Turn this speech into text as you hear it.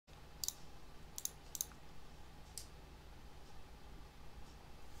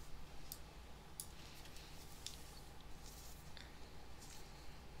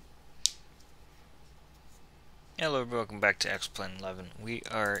Hello, welcome back to X-Plane 11. We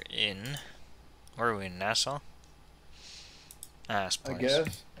are in... Where are we, in Nassau? I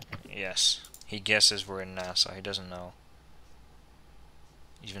guess. Yes. He guesses we're in Nassau. He doesn't know.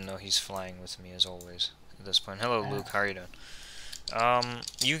 Even though he's flying with me, as always, at this point. Hello, Luke. How are you doing?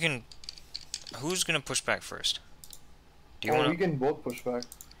 You can... Who's gonna push back first? Do you wanna... we can both push back.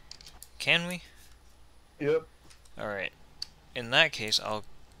 Can we? Yep. Alright. In that case, I'll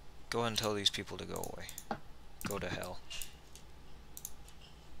go and tell these people to go away. Go to hell.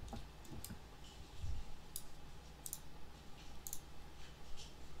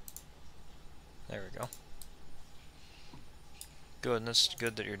 There we go. Good, that's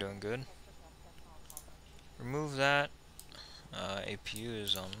good that you're doing good. Remove that. APU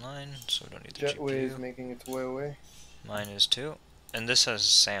is online, so we don't need the GPU. Jetway is making its way away. Mine is too. And this has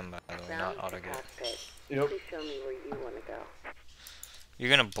Sam, by the way, not AutoGate. Yep. Please show me where you want to go. You're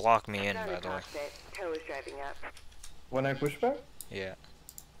gonna block me in, by the way. Tow is driving up. When I push back? Yeah.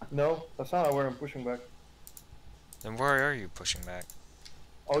 No, that's not where I'm pushing back. Then where are you pushing back?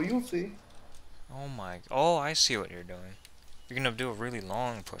 Oh, you'll see. Oh my... Oh, I see what you're doing. You're gonna do a really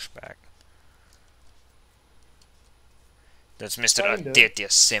long pushback. That's Mr. Aditya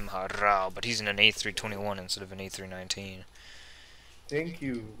Simha Rao, but he's in an A321 instead of an A319. Thank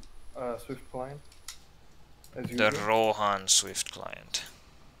you, Swift client. As The usual. Rohan Swift client.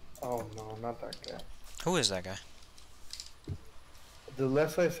 Oh no, not that guy. Who is that guy? The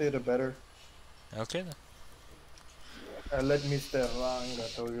less I say, the better. Okay then. Let Mr. Ranga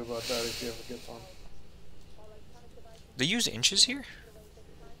tell you about that if he ever gets on. They use inches here?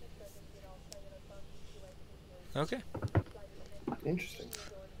 Okay. Interesting.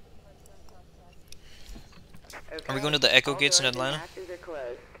 Okay. Are we going to the Echo Gates in Atlanta?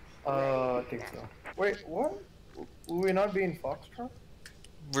 I think so. Wait, what? Will we not be in Foxtrot?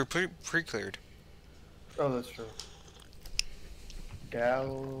 We're pre-cleared. Oh, that's true.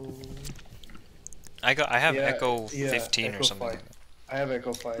 Gal. I have Yeah, Echo yeah, 15 Echo or something. 5. I have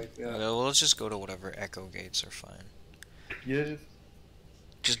Echo 5, yeah. Okay, well, let's just go to whatever Echo Gates are fine. Yes.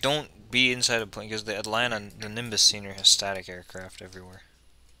 Just don't be inside a plane, because the Atlanta, the Nimbus scenery has static aircraft everywhere.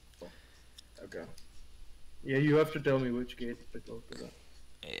 Okay. Yeah, you have to tell me which gate to go to that.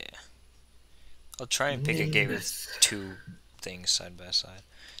 Yeah. I'll try and pick a gate with two things side by side.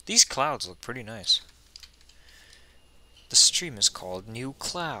 These clouds look pretty nice. The stream is called New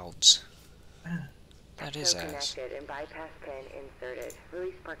Clouds. That is ass. Connected and bypass pin inserted.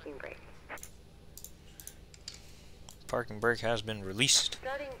 Release parking brake. Parking brake has been released.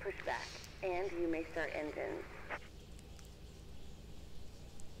 Starting pushback, and you may start engines.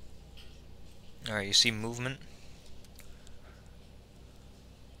 Alright, you see movement?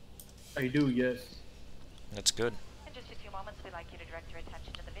 I do, yes. That's good. In just a few moments, we'd like you to direct your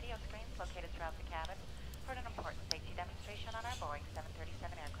attention to the video screens located throughout the cabin for an important safety demonstration on our Boeing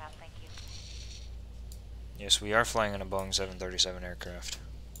 737 aircraft. Thank you. Yes, we are flying on a Boeing 737 aircraft.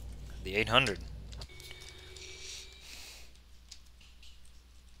 The 800.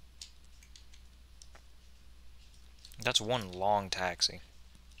 That's one long taxi.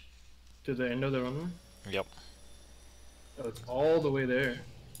 To the end of the runway? Yep. Oh, it's all the way there.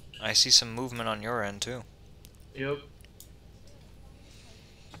 I see some movement on your end, too. Yep.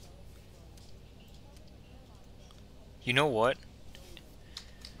 You know what?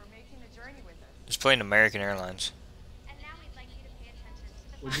 We're making the journey with us. It's playing American Airlines. And now we'd like you to pay attention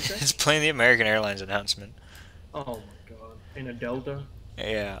to the What'd you say? It's playing the American Airlines announcement. Oh my god. In a Delta?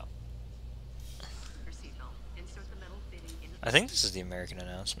 Yeah. I think this is the American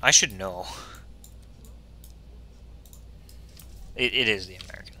announcement. I should know. It is the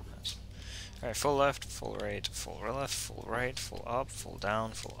American announcement. Alright, full left, full right, full left, full right, full up, full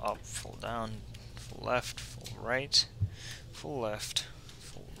down, full up, full down, full left, full right, full left,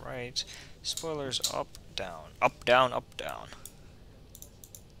 full right. Spoilers up, down, up, down, up, down.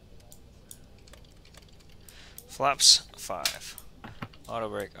 Flaps 5. Auto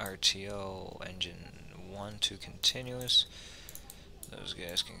brake RTO, engine 1 to continuous. Those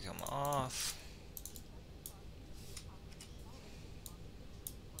guys can come off.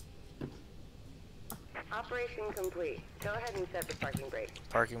 Operation complete. Go ahead and set the parking brake.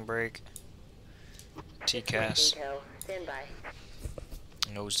 Parking brake. TCAS. Stand by.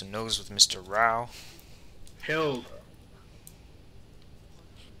 Nose to nose with Mr. Rao. Hell.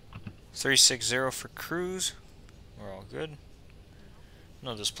 360 for cruise. We're all good.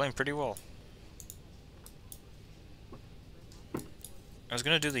 No, this playing pretty well. I was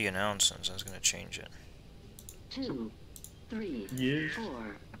gonna do the announcements. I was gonna change it. 2, 3, Yes.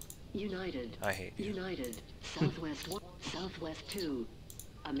 4. United. I hate you. United. Southwest 1. Southwest 2.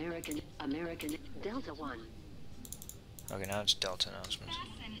 American. Delta 1. Okay, now it's Delta announcements.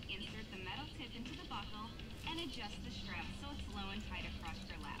 Fasten, insert the metal tip into the buckle, and adjust the strap so it's low and tight across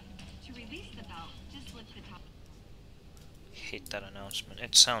your lap. To release the belt, just lift the top. Hate that announcement.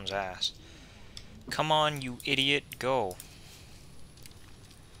 It sounds ass. Come on, you idiot, go.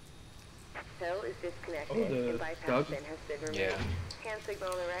 Tow is disconnected Oh, the and bypass dog? pin has been removed. Yeah. Hand signal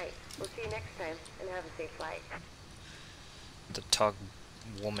on the right. We'll see you next time, and have a safe flight. The tug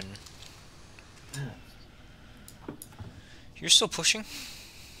woman. You're still pushing?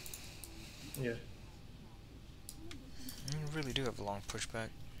 Yeah. You really do have a long pushback.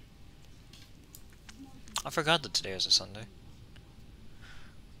 I forgot that today is a Sunday.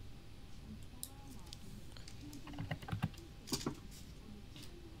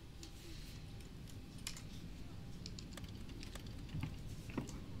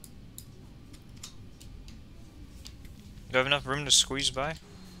 Do you have enough room to squeeze by?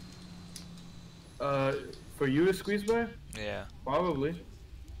 For you to squeeze by? Yeah. Probably.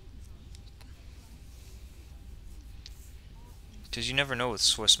 Because you never know with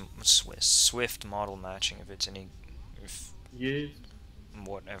Swift model matching if it's any, if Yeah.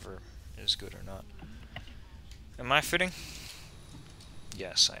 whatever is good or not. Am I fitting?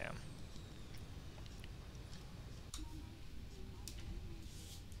 Yes, I am.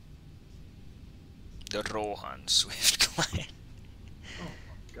 The Rohan Swift clan.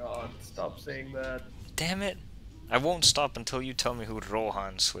 God, stop saying that. Damn it! I won't stop until you tell me who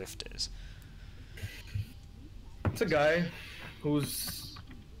Rohan Swift is. It's a guy who's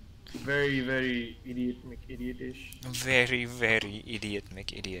very, very idiot-ish. Very, very idiot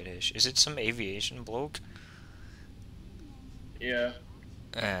McIdiot-ish. Is it some aviation bloke? Yeah.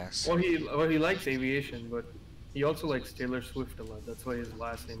 Yes. Well, he likes aviation, but he also likes Taylor Swift a lot. That's why his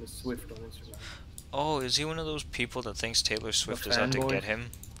last name is Swift on Instagram. Oh, is he one of those people that thinks Taylor Swift is out to fanboys? get him?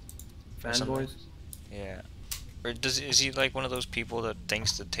 Or something? Fanboys. Yeah. Or is he like one of those people that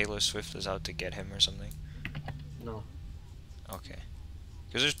thinks that Taylor Swift is out to get him or something? No. Okay.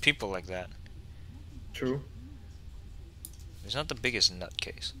 Because there's people like that. True. He's not the biggest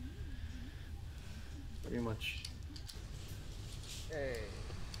nutcase. Pretty much. Hey,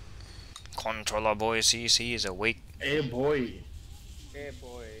 Controller boy CC is awake. Hey boy. hey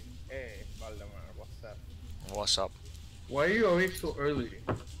boy, hey Valdemar, what's up? What's up? Why are you awake so early?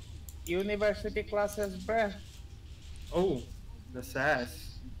 University classes, bruh. Oh, the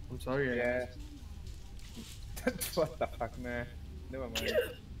sass. I'm sorry. Yeah. What the fuck, man? Never mind.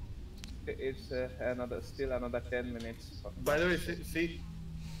 It's still another 10 minutes. By the way, see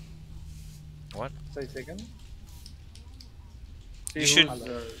What? Say second. see You should-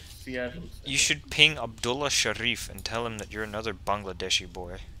 who's, Seattle. You should ping Abdullah Sharif and tell him that you're another Bangladeshi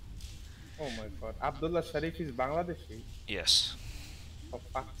boy. Oh my god. Abdullah Sharif is Bangladeshi. Yes. For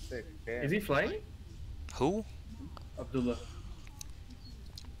fuck's sake. Damn. Is he flying? Who? Abdullah.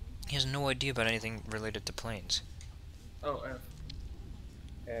 He has no idea about anything related to planes. Oh, F,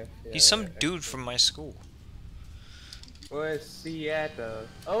 yeah, He's some yeah. dude from my school. Where's Seattle?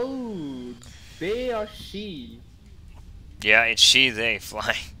 Oh, they or she? Yeah, it's she, they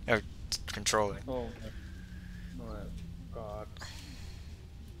flying. Or controlling. Oh my god.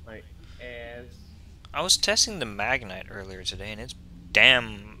 My ass. I was testing the Magnite earlier today and it's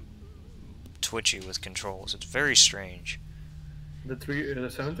damn twitchy with controls. It's very strange. the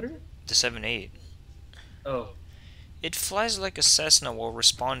 7-3? The 7.8. Oh, It flies like a Cessna while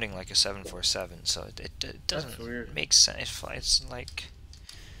responding like a 747, so it doesn't weird. make sense. It flies like...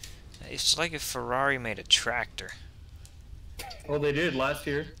 It's like if Ferrari made a tractor. well, they did last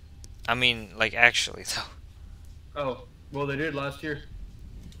year. I mean, like actually though. Oh, well, they did last year.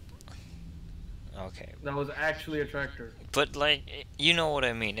 Okay. That was actually a tractor. But like, you know what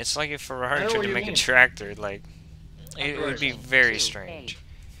I mean. It's like if I Ferrari know tried what to you make a mean. tractor, like... It would be very strange.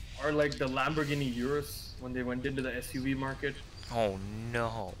 Or like the Lamborghini Urus when they went into the SUV market. Oh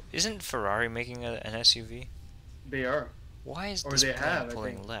no. Isn't Ferrari making an SUV? They are. Why is Or this they plane have, I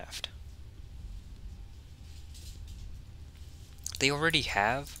pulling think. left? They already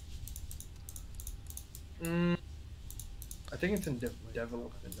have? I think it's in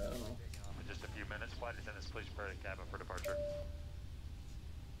development. I don't know. In just a few minutes, flight attendants, please prepare the cabin for departure.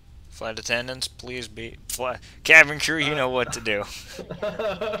 Flight attendants, please be... Cabin crew, you know what to do.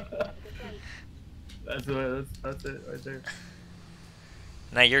 That's it right there.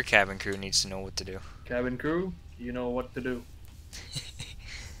 Now your cabin crew needs to know what to do. Cabin crew, you know what to do.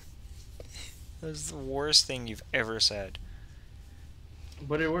 That's the worst thing you've ever said.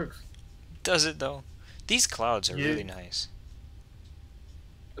 But it works. Does it though? These clouds are Yeah. really nice.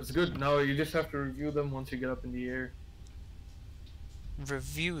 It's good. Now you just have to review them once you get up in the air.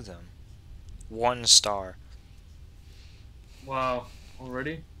 Review them. 1 star. Wow.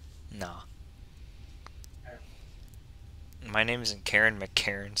 Already? Nah. My name isn't Karen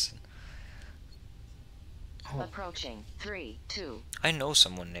McCarronson. Oh, Approaching. 3, 2. I know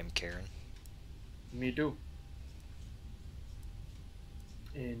someone named Karen. me too.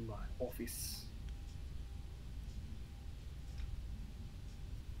 In my office.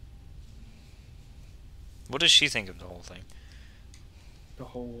 What does she think of the whole thing? The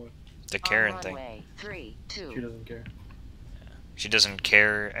whole what? The On Karen thing. runway. 3, She 2. doesn't care. She doesn't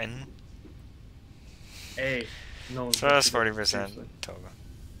care and Hey. No. plus but she 40% doesn't, seriously. total.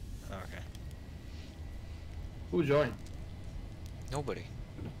 Okay. Who joined? Nobody.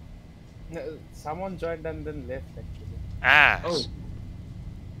 No, someone joined and then left actually. Ass. Oh.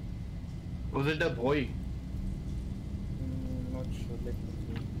 Was it a boy? Not sure. Let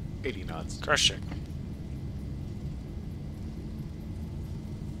me see. 80 knots. Crush check.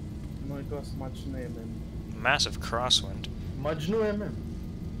 No, it was much name and Massive crosswind. Majnu MM.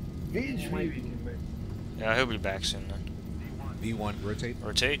 VHV Might we be. came back. Yeah, he'll be back soon then. V1 rotate.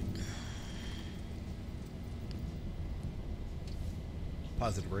 Rotate.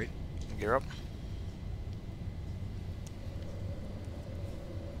 Positive rate. Gear up.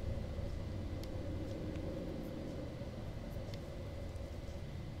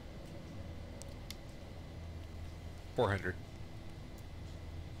 $400.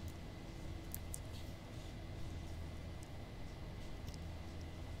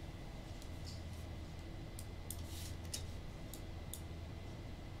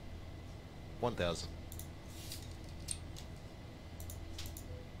 $1,000.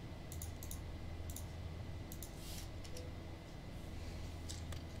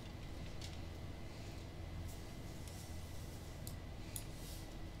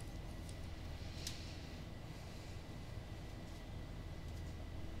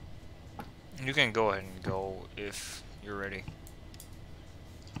 You can go ahead and go if you're ready.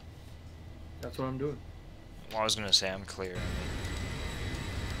 That's what I'm doing. Well, I was gonna say I'm clear.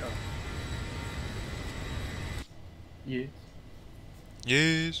 Yeah.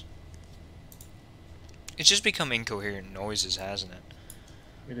 Yes. It's just become incoherent noises, hasn't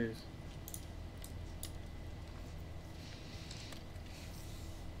it? It is.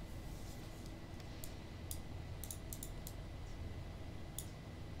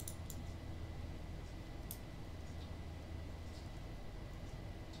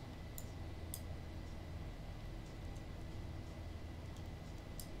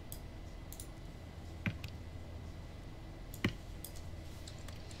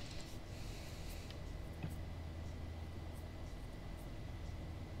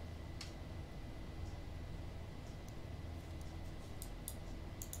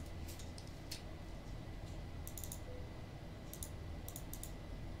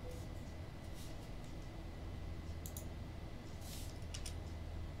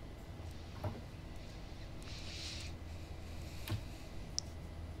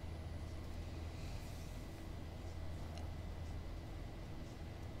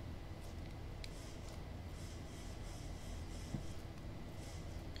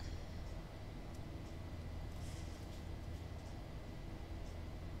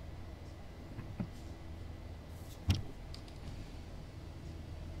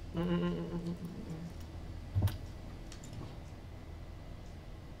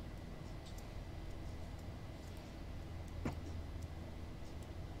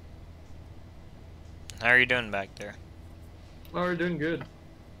 How are you doing back there? Oh, we're doing good.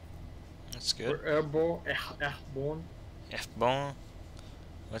 That's good. We're airborne. Airborne. F bon.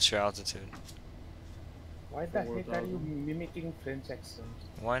 What's your altitude? why the heck are you 4,000. mimicking French accent?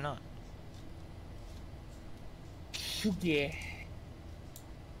 Why not? Sugar.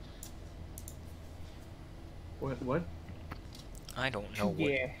 What? I don't know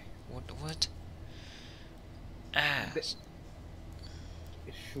Sugar. what ass. It's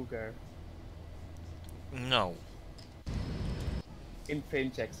sugar. No. In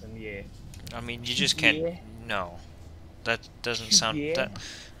French accent, yeah. I mean you just can't Yeah. no. That doesn't sound Yeah.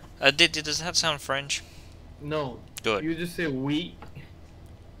 that does that sound French? No. Good. You just say we.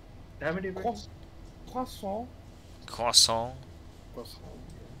 Damn it, Croissant. Croissant.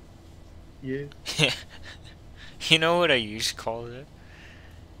 Yeah. You know what I used to call it?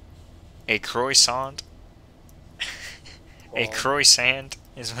 A croissant. A Oh. croissant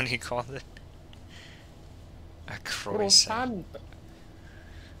is what he called it. A croissant. Croissant.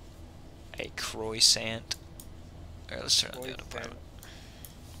 A croissant. Alright, let's turn on the autopilot. Croissant.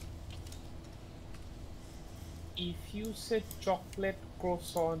 If you said chocolate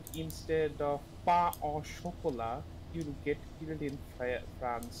croissant instead of pain au chocolat, you'll get killed in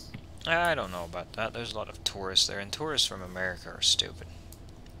France. I don't know about that. There's a lot of tourists there, and tourists from America are stupid.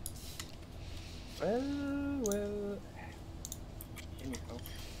 Well. Anyhow.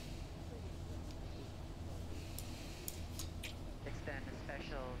 Extend a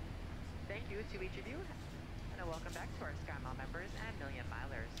special thank you to each of you, and a welcome back to our SkyMile members and Million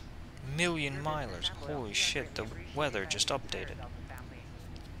Milers. Million milers. Holy shit, the weather just updated.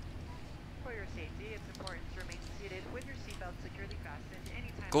 For your safety, it's important to remain seated with your seatbelt securely fastened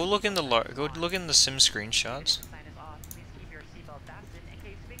anytime. Go look in the sim screenshots. Sign is off. Please keep your seatbelt fastened in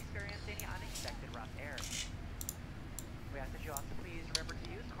case we experience any unexpected rough air. We ask that you also please remember to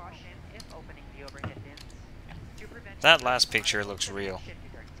use caution if opening the overhead bins to prevent. That last picture looks real.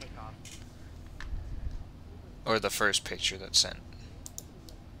 During takeoff. Or the first picture that's sent.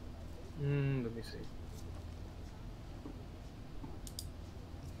 Let me see.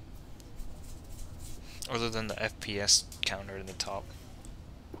 Other than the FPS counter in the top.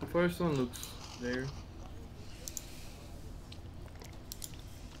 The first one looks there.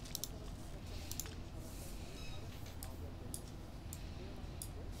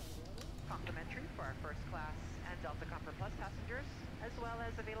 Complimentary for our first class and Delta Comfort Plus passengers, as well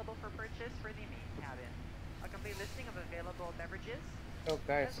as available for purchase for the main cabin. A complete listing of available beverages. Oh,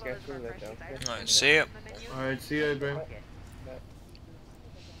 guys, as well get as through that. refreshing Okay. items Alright, on see ya. the menu. Alright, see ya, Ibrahim.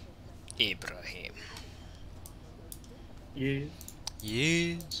 Ibrahim. Yes.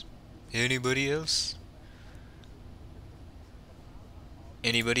 Yes. Anybody else?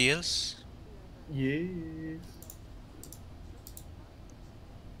 Anybody else? Yes.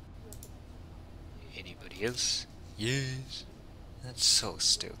 Anybody else? Yes. That's so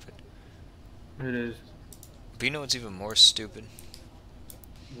stupid. It is. But you know what's even more stupid?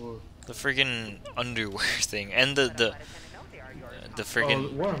 What? The friggin' underwear thing and the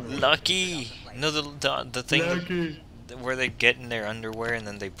friggin' one. Lucky. No, the thing Lucky. where they get in their underwear and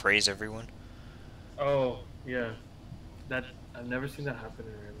then they praise everyone. Oh, yeah. That I've never seen that happen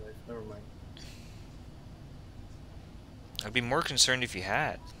in real life. Never mind. I'd be more concerned if you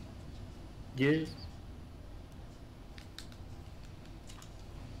had. Yes.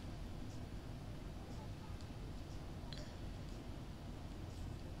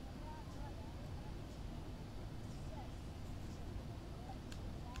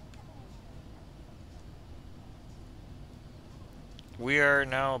 We are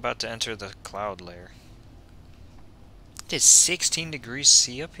now about to enter the cloud layer. It is 16 degrees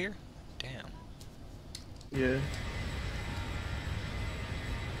C up here? Damn. Yeah.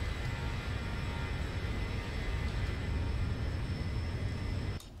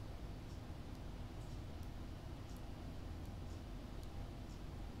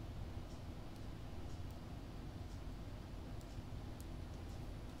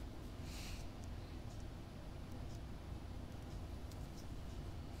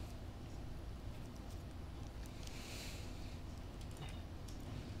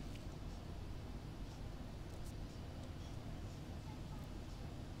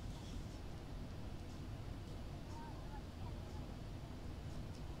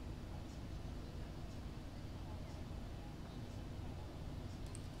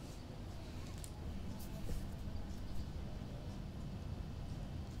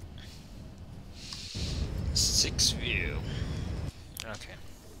 Six view. Okay.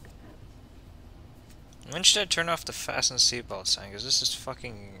 When should I turn off the fasten seatbelt sign? Because this is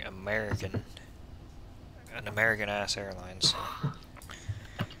fucking American. An American ass airline, so.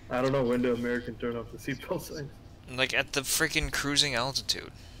 I don't know when the American turn off the seatbelt signs. Like at the freaking cruising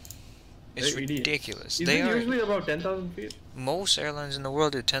altitude. It's They're idiots. ridiculous. Is They it are. usually about 10,000 feet? Most airlines in the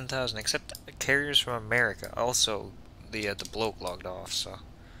world do 10,000, except carriers from America. Also, the bloke logged off. So,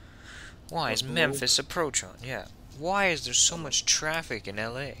 why is The bloke? Memphis approach on? Yeah. Why is there so much traffic in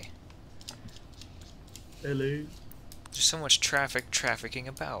LA? LA. There's so much trafficking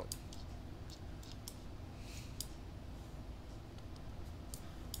about.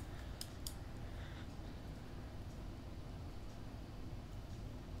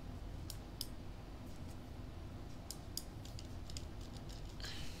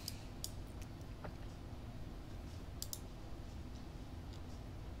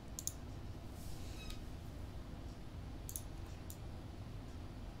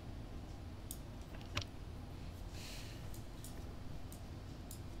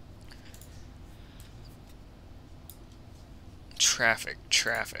 Traffic.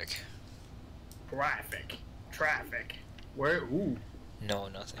 Traffic. Where? Ooh. No,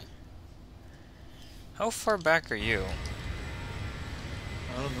 nothing. How far back are you?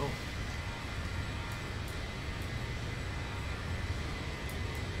 I don't know.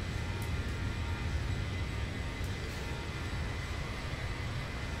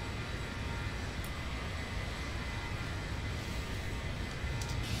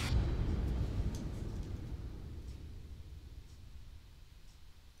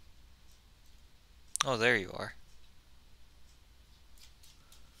 Oh, there you are.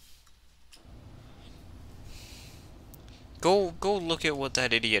 Go look at what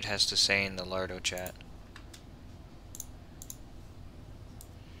that idiot has to say in the Lardo chat.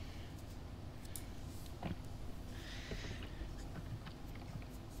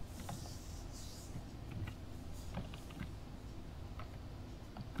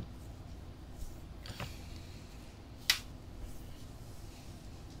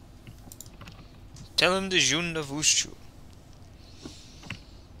 Tell him the Jun of Wushu.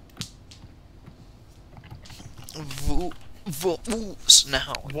 Voos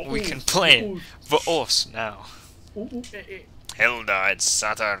now. We can play Voos now. Hilda, it's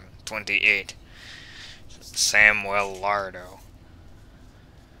Saturn 28. Samuel Lardo.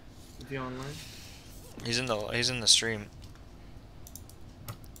 Is he online? He's in the stream.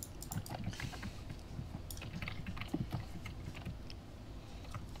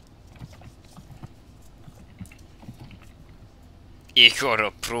 Eager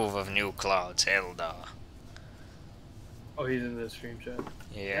approve of new clouds, Hilda. Oh, he's in the stream chat.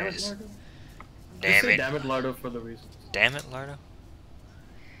 Yes. Damn it, damn it, Lardo for the reasons. Damn it, Lardo.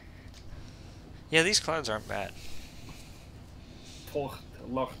 Yeah, these clouds aren't bad.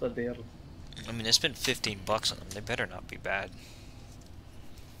 I mean, I spent $15 on them. They better not be bad.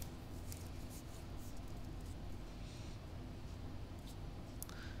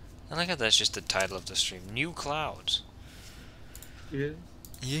 I like how that's just the title of the stream. New clouds. Yeah.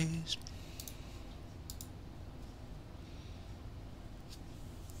 Yes.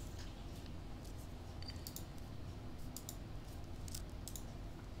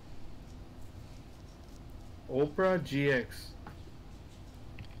 Opera GX.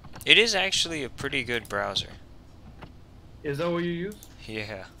 It is actually a pretty good browser. Is that what you use?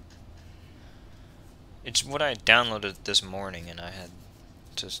 Yeah. It's what I downloaded this morning and I had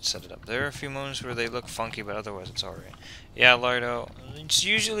to set it up. There are a few moments where they look funky, but otherwise it's alright. Yeah, Lardo, it's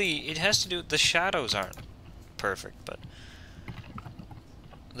usually, it has to do with the shadows aren't perfect, but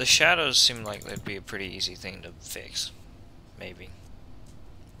the shadows seem like they'd be a pretty easy thing to fix. Maybe.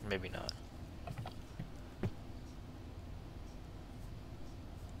 Maybe not.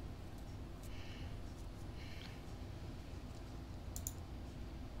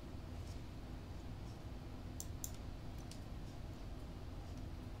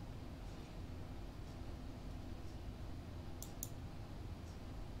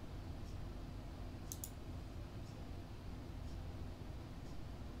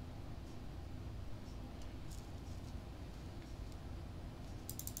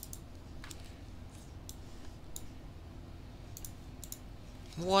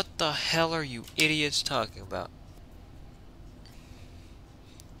 What the hell are you idiots talking about?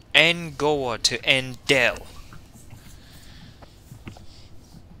 Angoa to Endel.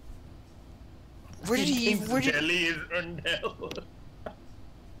 Where did he? Delhi is Endel.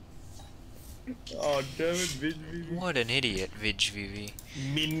 Oh damn it, VidVV. What an idiot, VidVV.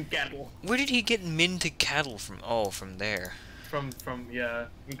 Min cattle. Where did he get min to cattle from? Oh, from there. From yeah,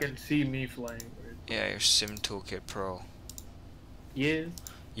 you can see me flying. Right? Yeah, your Sim Toolkit Pro. Yes.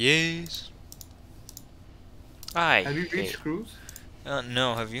 Yes. I Have you hate. reached cruise?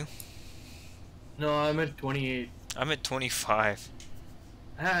 No, have you? No, I'm at 28. I'm at 25.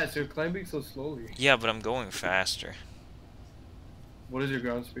 Ah, so you're climbing so slowly. Yeah, but I'm going faster. What is your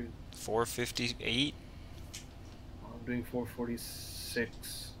ground speed? 458. I'm doing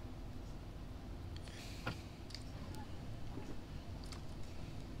 446.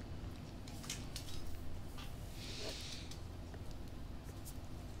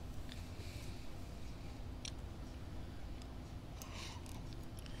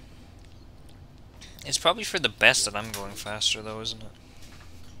 It's probably for the best that I'm going faster, though, isn't it?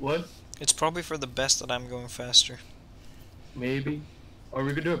 What? It's probably for the best that I'm going faster. Maybe. Or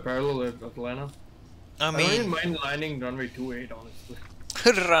we could do a parallel at Atlanta. I I don't even mean, mind landing runway 28, honestly.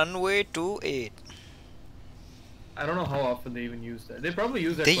 runway 28. I don't know how often they even use that. They probably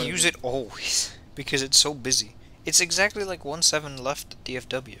use that. They quite a use bit. it always because it's so busy. It's exactly like 17 left at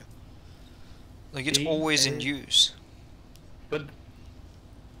DFW. Like it's always in use. But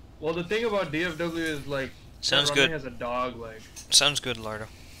well, the thing about DFW is like Sounds that runway good. has a dog leg. Sounds good, Lardo.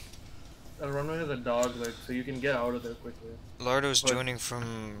 That runway has a dog leg, so you can get out of there quickly. Lardo's But- joining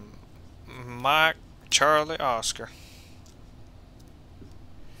from Mike Charlie Oscar.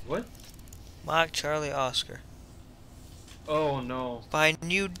 What? Mike Charlie Oscar. Oh no. By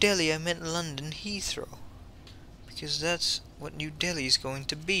New Delhi, I meant London Heathrow. Because that's what New Delhi is going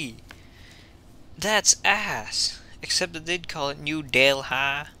to be. That's ass. Except that they'd call it New Delhi.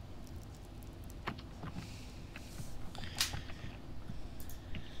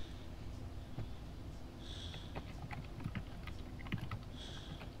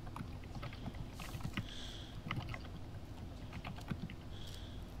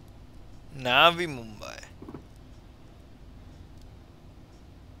 Navi Mumbai.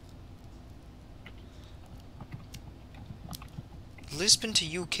 Lisbon to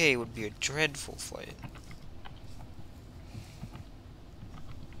UK would be a dreadful flight.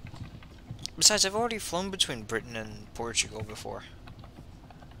 Besides, I've already flown between Britain and Portugal before.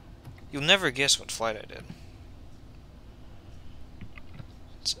 You'll never guess what flight I did.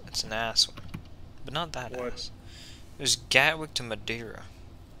 It's an ass one. But not that What? ass. It was Gatwick to Madeira.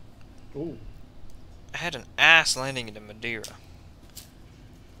 Ooh. I had an ass landing into Madeira.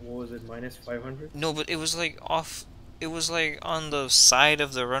 What was it, minus 500? No, but it was like off. It was like on the side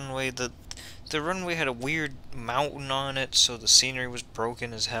of the runway. The runway had a weird mountain on it, so the scenery was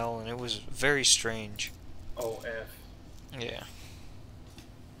broken as hell, and it was very strange. Oh, F. Yeah.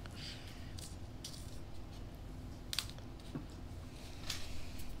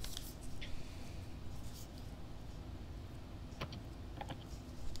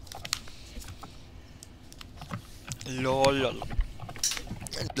 Lol.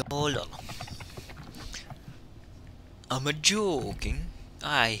 Lol. I'm a joking.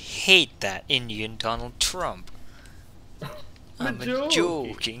 I hate that Indian Donald Trump. I'm a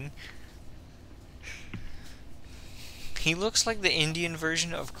joking. He looks like the Indian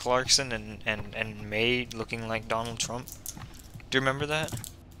version of Clarkson and May looking like Donald Trump. Do you remember that?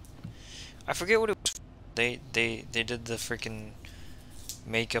 I forget what it was. They did the freaking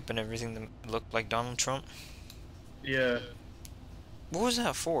makeup and everything that looked like Donald Trump. Yeah. What was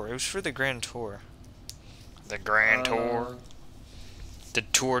that for? It was for the Grand Tour. The Grand Tour. The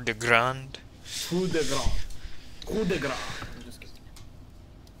Tour de Grande. Coup de Grand. Coup de Grand. I'm just kidding.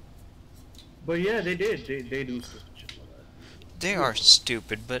 But yeah, they did. They do stupid shit like that. They are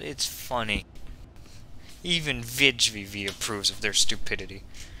stupid, but it's funny. Even VidVV approves of their stupidity.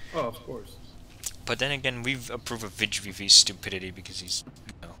 Oh, of course. But then again, we approve of VidVV's stupidity because he's,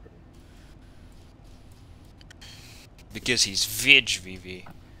 you know, because he's VidVV.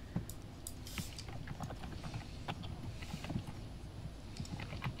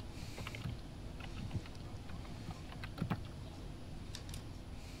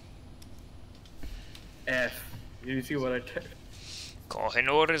 F. You see what I typed?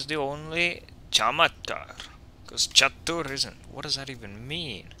 Kohinoor is the only chamatkar. Because chatur isn't. What does that even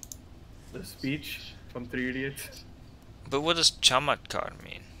mean? The speech from 3 Idiots. But what does chamatkar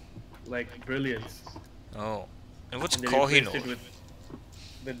mean? Like brilliance. Oh. And what's And they replaced it Kohinoor?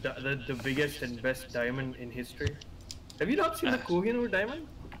 with the biggest and best diamond in history. Have you not seen the Kohinoor diamond?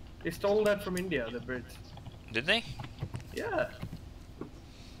 They stole that from India, the Brits. Did they? Yeah.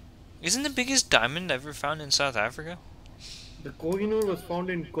 Isn't the biggest diamond ever found in South Africa? The Kohinoor was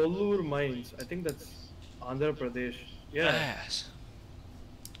found in Kollur mines. I think that's Andhra Pradesh. Yeah. Ass.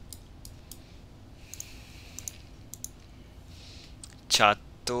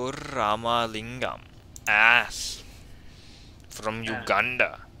 Chatur Ramalingam. Ass. From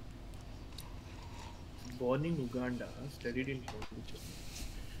Uganda. Born in Uganda, studied in Cambridge.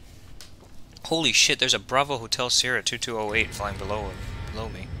 Holy shit, there's a Bravo Hotel Sierra 2208 flying below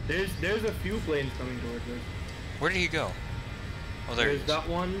me. There's a few planes coming towards us. Where did he go? Oh, there he There's is. that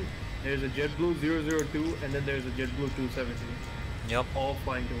one, there's a JetBlue 002, and then there's a JetBlue 270. Yep. All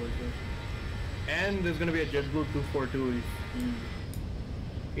flying towards us. And there's gonna be a JetBlue 242.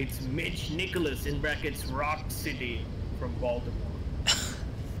 It's Mitch Nicholas, in brackets, Rock City, from Baltimore.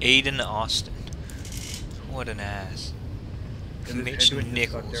 Aiden Austin. What an ass. And his Mitch headwind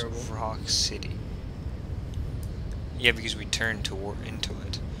just got Nichols terrible. of Rock City. Yeah, because we turned into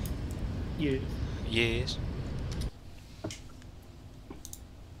it. Yes. Yes.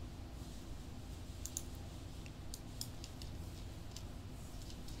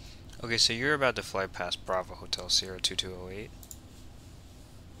 Okay, so you're about to fly past Bravo Hotel Sierra 2208.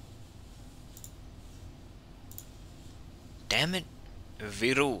 Damn it,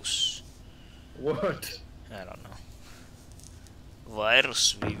 virus. What? I don't know.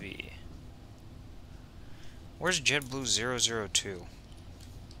 Virus VV. Where's JetBlue 002?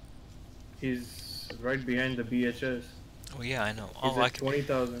 He's right behind the BHS. Oh yeah, I know. He's Oh, at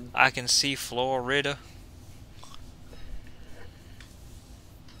 20,000. I can see Florida.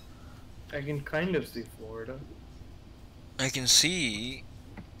 I can kind of see Florida. I can see.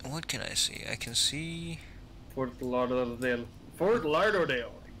 What can I see? I can see Fort Lauderdale. Fort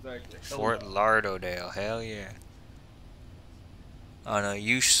Lauderdale, exactly. Fort Lauderdale. Hell yeah. On a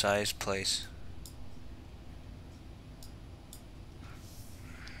huge-sized place.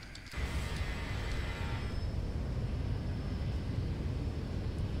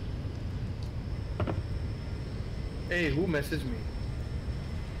 Hey, who messaged me?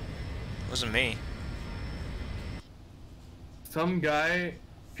 Wasn't me. Some guy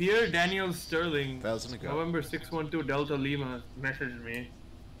Pierre Daniel Sterling, 1,000 to go. November 612 Delta Lima, messaged me.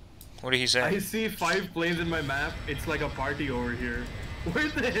 What did he say? I see 5 planes in my map. It's like a party over here. Where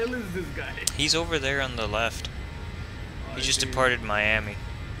the hell is this guy? He's over there on the left. He just see. departed Miami.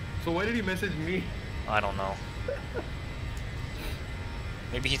 So why did he message me? I don't know.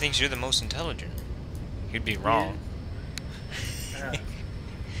 Maybe he thinks you're the most intelligent. You'd be wrong. Yeah.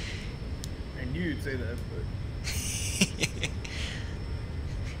 I knew you'd say that, but...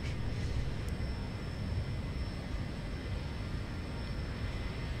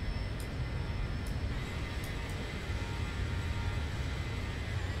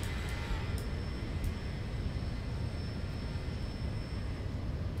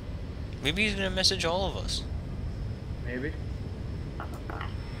 Maybe he's gonna message all of us. Maybe.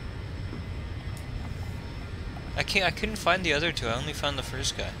 I couldn't find the other two. I only found the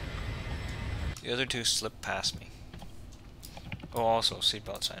first guy. The other two slipped past me. Oh, also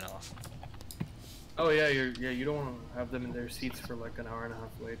seatbelt sign off. Oh yeah, you don't want to have them in their seats for like an hour and a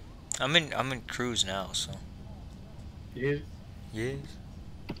half late. I'm in cruise now, so. Yes. Yes.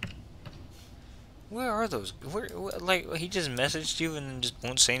 Where are those? Where like he just messaged you and then just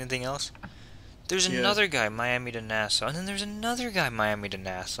won't say anything else? There's another guy Miami to Nassau, and then there's another guy Miami to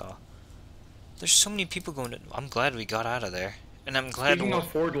Nassau. There's so many people going to. I'm glad we got out of there, and I'm glad. Speaking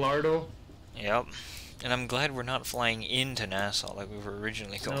of Fort Lardo. Yep. And I'm glad we're not flying into Nassau like we were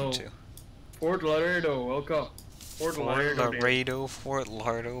originally going to. Fort Laredo, welcome. Fort Laredo, Fort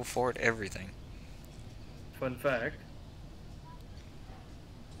Lardo, Fort everything. Fun fact.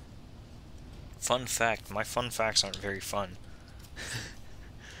 Fun fact. My fun facts aren't very fun.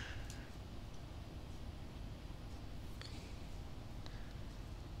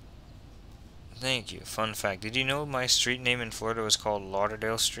 Thank you. Fun fact. Did you know my street name in Florida was called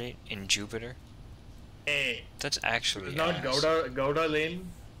Lauderdale Street in Jupiter? Hey. That's actually It's not Gouda Lane?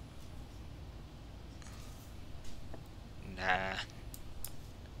 Nah.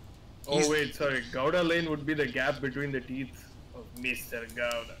 Oh wait, sorry. Gouda Lane would be the gap between the teeth of Mr.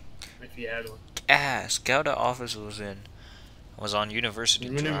 Gouda, if he had one. Gouda office was on University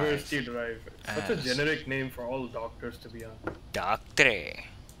Drive. University Drive. Such a generic name for all doctors to be on. Doctor.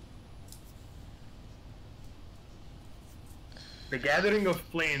 The gathering of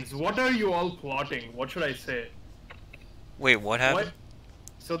planes. What are you all plotting? What should I say? Wait, what happened? What?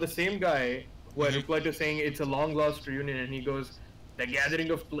 So the same guy who I replied to saying it's a long lost reunion, and he goes, the gathering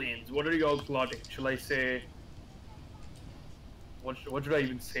of planes. What are you all plotting? Shall I say? What should I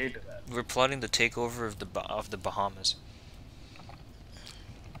even say to that? We're plotting the takeover of the Bahamas.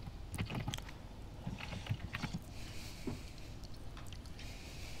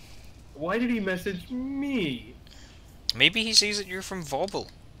 Why did he message me? Maybe he sees that you're from Vobble.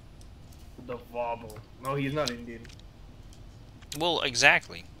 The Vobble. No, he's not Indian. Well,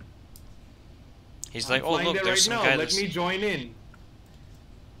 exactly. He's like, oh look, there's some guy that's... Let me join in.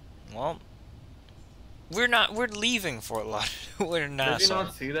 Well, we're leaving Fort Lauderdale. We're in Nassau. Did you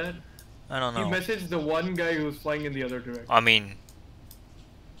not see that? I don't know. He messaged the one guy who's flying in the other direction. I mean,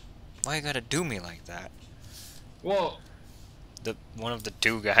 why you gotta do me like that? Well, one of the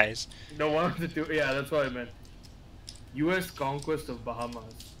two guys. No, one of the two. Yeah, that's what I meant. U.S. conquest of Bahamas.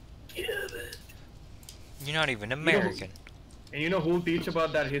 You're not even American. And you know who'll teach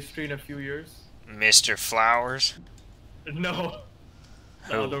about that history in a few years? Mr. Flowers? No.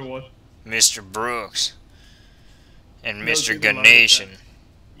 The other one. Mr. Brooks. And Mr. Ganeshan.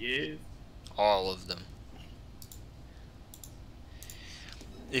 Yeah. All of them.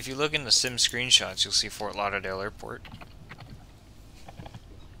 If you look in the sim screenshots, you'll see Fort Lauderdale Airport.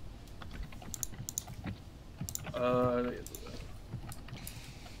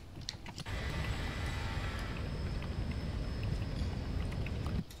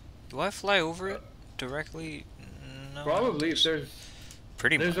 Do I fly over it directly? No. Probably. If there's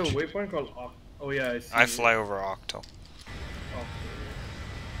pretty much. There's a waypoint called Octo. Oh yeah, I see. I fly over Octo.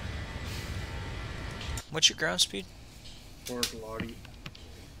 What's your ground speed? Fort Lottie.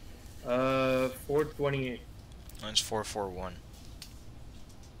 428. Mine's 441.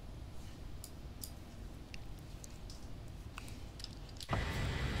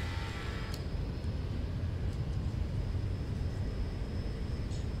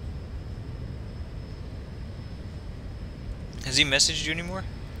 Has he messaged you anymore?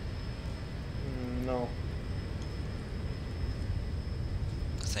 No.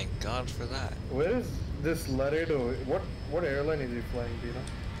 Thank God for that. Where is this Laredo? What airline is he flying? Do you know?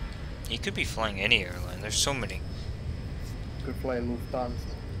 He could be flying any airline. There's so many. Could fly Lufthansa.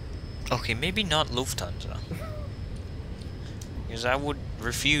 Okay, maybe not Lufthansa. Because I would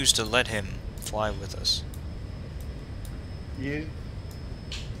refuse to let him fly with us. Yeah.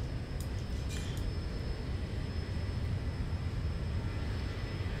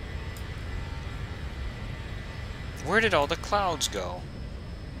 Where did all the clouds go?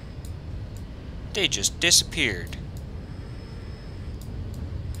 They just disappeared.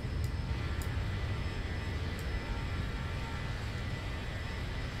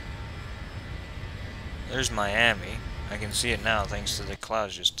 There's Miami. I can see it now thanks to the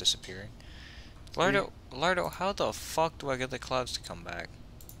clouds just disappearing. Lardo, how the fuck do I get the clouds to come back?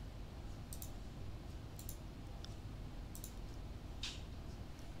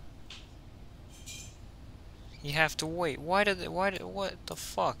 You have to wait. What the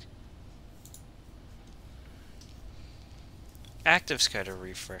fuck? Active Sky to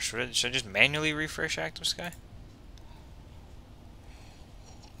refresh. Should I just manually refresh Active Sky?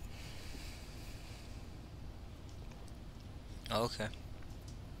 Okay.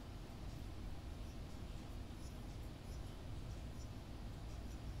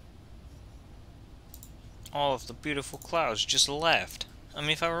 All of the beautiful clouds just left. I mean,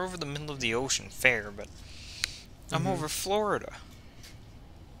 if I were over the middle of the ocean, fair, but I'm over Florida.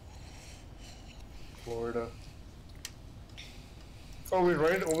 Florida. Oh, we're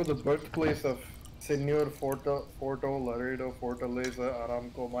right over the birthplace of Senor Forto Laredo Fortaleza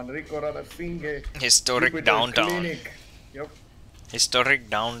Aramco Manrico Radasinghe. Historic Jupiter downtown. Clinic. Yep. Historic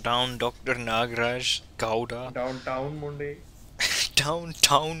downtown Dr. Nagraj Gowda. Downtown Monday.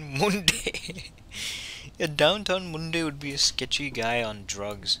 Downtown Monday. Yeah, Downtown Monday would be a sketchy guy on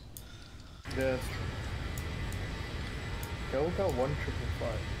drugs. Yes. Delta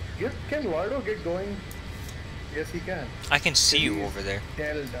 1555. Can Lardo get going? Yes, he can. I can see you over there.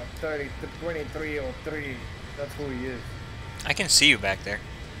 Delta 2303. That's who he is. I can see you back there.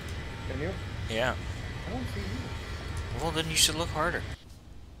 Can you? Yeah. I don't see you. Well, then you should look harder.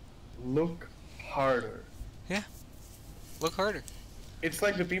 Look harder. Yeah. Look harder. It's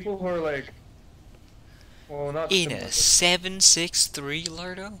like the people who are like, well, not In similar, a 763,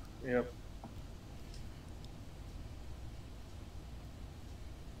 Lardo? Yep.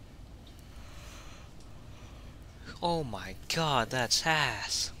 Oh my god, that's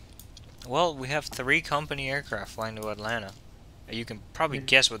ass. Well, we have 3 company aircraft flying to Atlanta. You can probably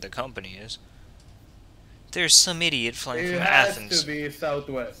guess what the company is. There's some idiot flying from Athens. It has to be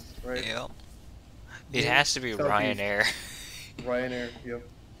Southwest, right? Yep. It has to be Southeast. Ryanair. Ryanair, yep.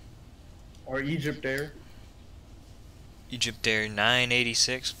 Or Egypt Air. Egypt Air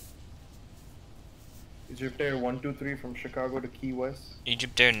 986. Egypt Air 123 from Chicago to Key West.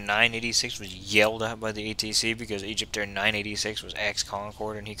 Egypt Air 986 was yelled at by the ATC because Egypt Air 986 was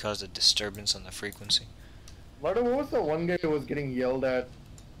ex-Concorde and he caused a disturbance on the frequency. Lardo, what was the one guy who was getting yelled at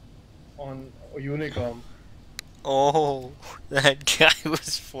on Unicom? Oh, that guy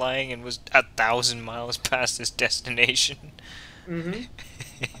was flying and was 1,000 miles past his destination. Mm-hmm.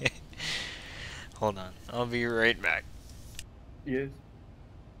 Hold on, I'll be right back. Yes.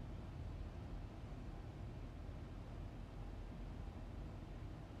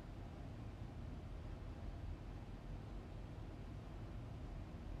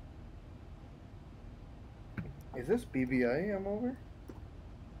 Is this BBI I'm over?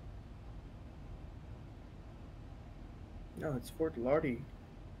 No, it's Fort Lardy.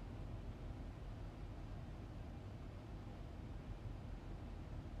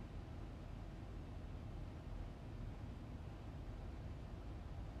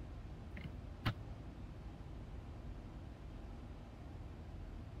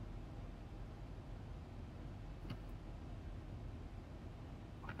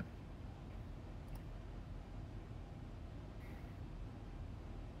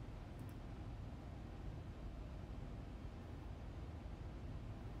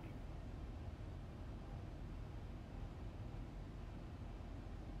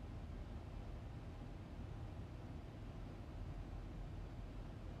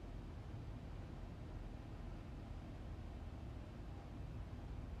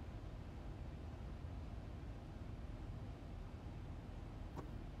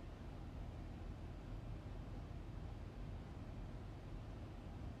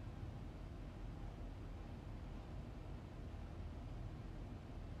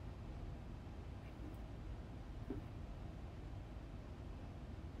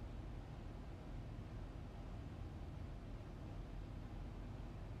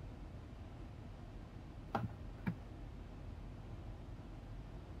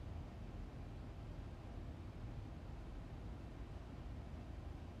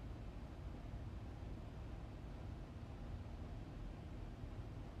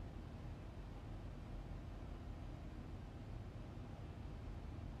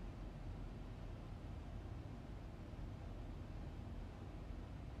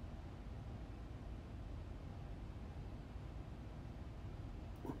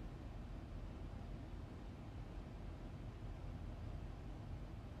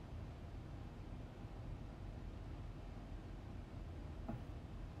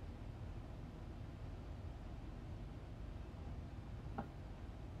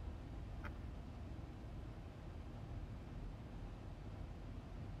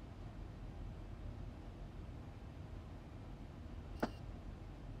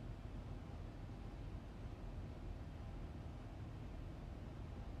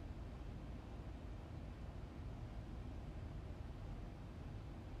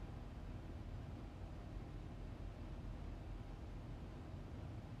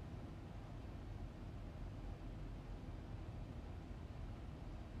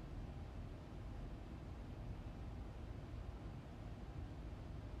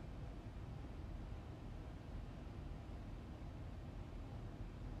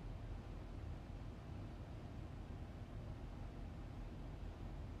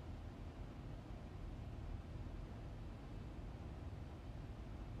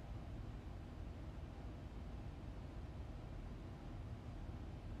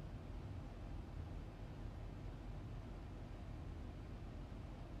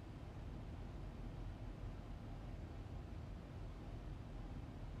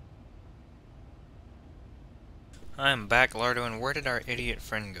 I'm back, Lardo, and where did our idiot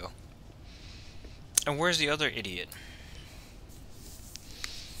friend go? And where's the other idiot?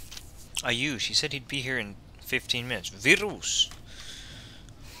 Ayush, he said he'd be here in 15 minutes. Virus!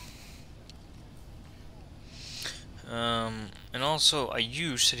 And also,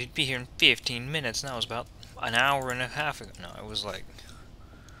 Ayush said he'd be here in 15 minutes. Now it was about an hour and a half ago. No, it was like...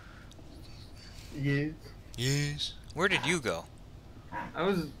 Yes. Yes. Where did you go? I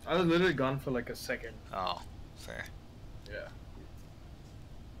was literally gone for like a second. Oh, fair. Yeah.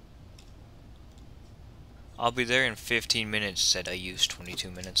 I'll be there in 15 minutes, said Ayush 22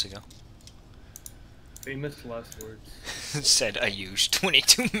 minutes ago. Famous last words. Said Ayush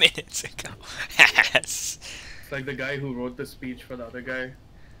 22 minutes ago. Yes. It's like the guy who wrote the speech for the other guy.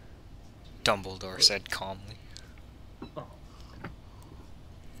 Dumbledore said calmly. Oh.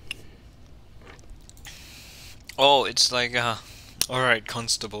 Oh, it's like, alright,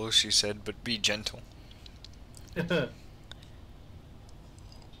 Constable, she said, but be gentle.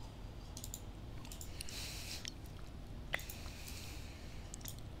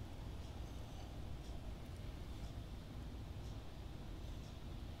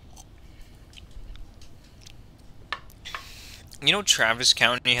 You know Travis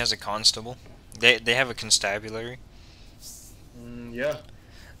County has a constable? They have a constabulary. Yeah.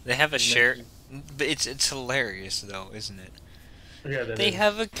 They have a sheriff. But it's hilarious though, isn't it? Yeah, that They is.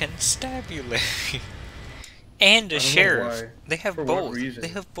 have a constabulary and a I don't know sheriff. why. They have For what both. reason? They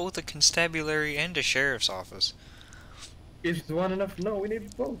have both a constabulary and a sheriff's office. Is one enough? No, we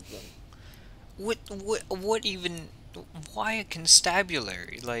need both. Then. What even? Why a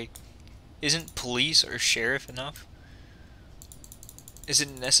constabulary? Like, isn't police or sheriff enough? Is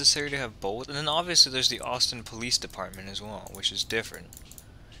it necessary to have both? And then obviously there's the Austin Police Department as well, which is different.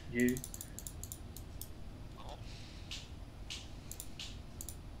 Yeah.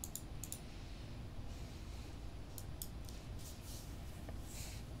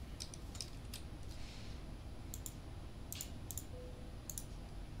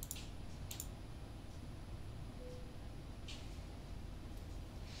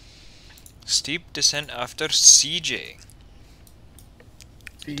 Steep descent after CJ.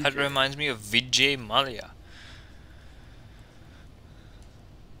 That reminds me of Vijay Mallya.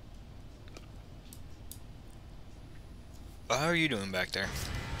 How are you doing back there?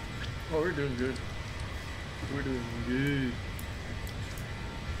 Oh, we're doing good. We're doing good.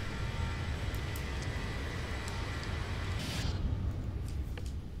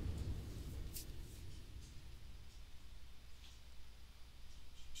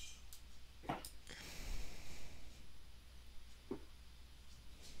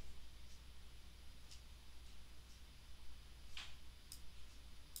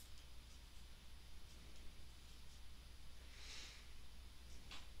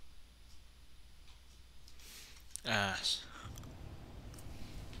 Ass.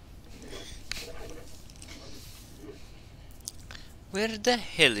 Where the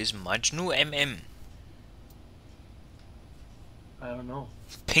hell is Majnu MM? I don't know.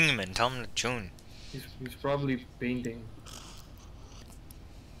 Pingman, tell him to tune. He's probably painting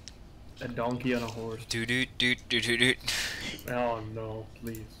a donkey on a horse. Doot doot doot doot doot doot. Oh no,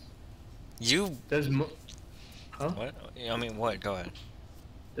 please. You. Does huh? What? I mean, what? Go ahead.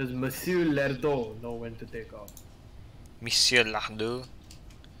 Does Monsieur Lerdo know when to take off? Monsieur Lardo.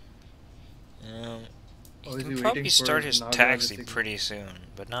 Or He is can he probably waiting start for his Naga to taxi signal? pretty soon,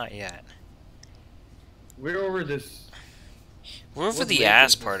 but not yet. We're over this, We're over What the lake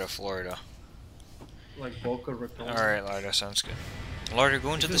ass is this? part of Florida. like Boca Raton. Alright, Lardo, sounds good. Lardo,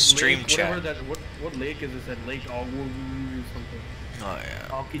 go into the This stream lake, chat. whatever that, what lake is this? That Lake Awu something. Oh,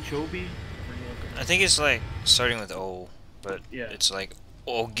 yeah. Okeechobee? I think it's like starting with O, but Yeah. it's like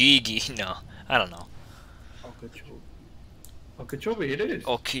Ogigi. No, I don't know. Okeechobee. Okeechobee, it is.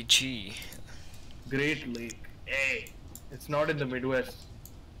 Okichi. Great Lake. Hey, it's not in the Midwest.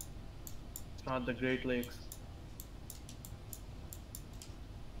 It's not the Great Lakes.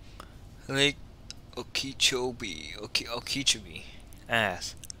 Lake Okeechobee. Okeechobee.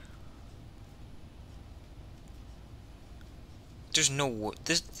 Ass. There's no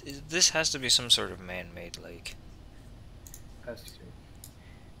this has to be some sort of man-made lake. Has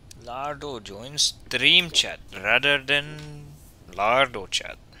to. Lardo joins stream chat rather than Lardo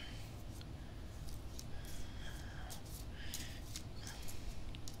chat.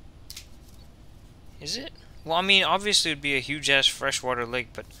 Is it? Well, I mean, obviously it'd be a huge-ass freshwater lake,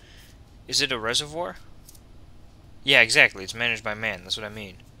 but is it a reservoir? Yeah, exactly. It's managed by man. That's what I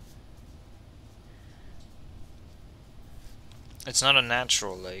mean. It's not a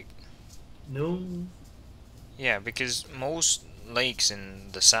natural lake. No. Yeah, because most lakes in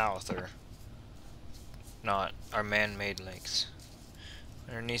the south are not our man-made lakes.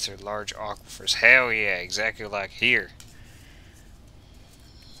 Underneath are large aquifers. Hell yeah, exactly like here.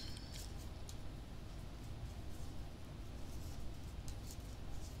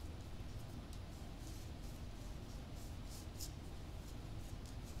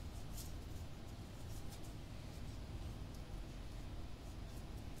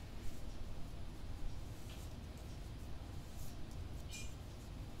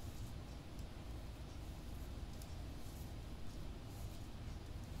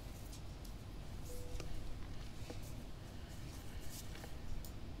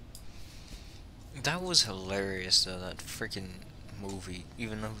 That was hilarious though, that freaking movie,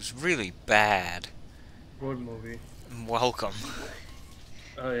 even though it was really bad. Good movie. Welcome.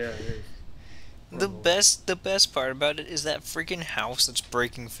 Oh yeah, it is. The best part about it is that freaking house that's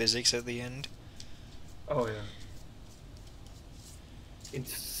breaking physics at the end. Oh yeah.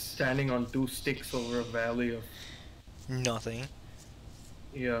 It's standing on two sticks over a valley of Nothing.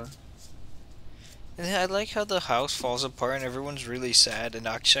 yeah. And I like how the house falls apart and everyone's really sad, and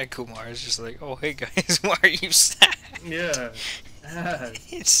Akshay Kumar is just like, "Oh hey guys, why are you sad?" Yeah.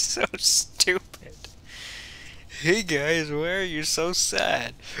 It's so stupid. Hey guys, why are you so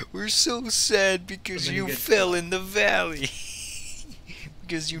sad? We're so sad because then you you get fell shot. in the valley.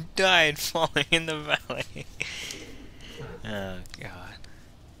 Because you died falling in the valley. Oh god.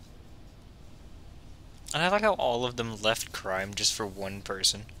 And I like how all of them left crime just for one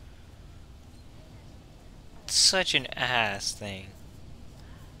person. It's such an ass thing.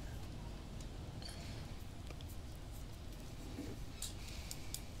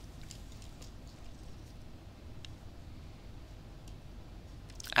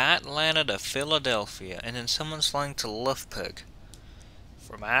 Atlanta to Philadelphia, and then someone's flying to Lufpeg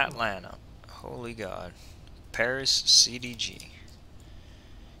from Atlanta. Holy God. Paris CDG.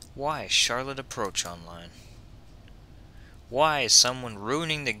 Why is Charlotte Approach online? Why is someone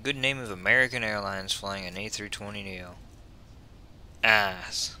ruining the good name of American Airlines flying an A320neo?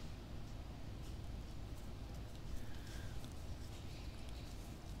 Ass.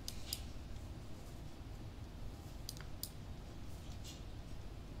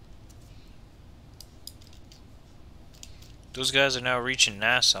 Those guys are now reaching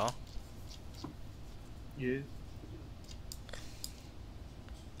Nassau. Yeah.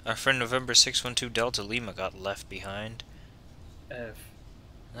 Our friend November 612 Delta Lima got left behind. F.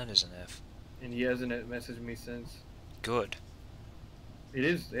 That is an F. And he hasn't messaged me since. Good. It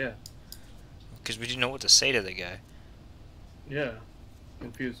is, yeah. Because we didn't know what to say to the guy. Yeah.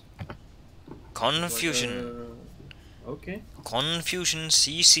 Confused. Confusion. Okay. Confusion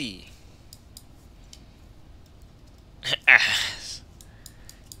CC. Ass.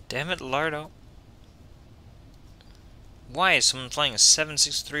 Damn it, Lardo. Why is someone flying a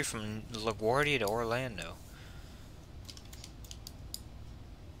 763 from LaGuardia to Orlando?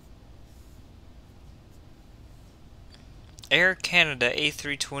 Air Canada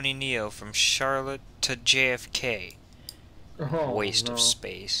A320neo from Charlotte to JFK. Oh, Waste no. of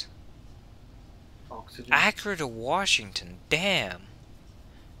space. Oxygen. Accra to Washington. Damn.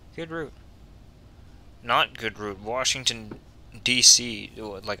 Good route. Not good route. Washington, D.C.,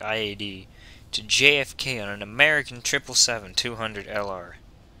 like IAD, to JFK on an American 777-200 LR.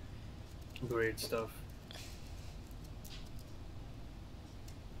 Great stuff.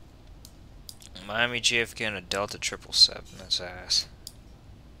 Miami JFK on a Delta 777. That's ass.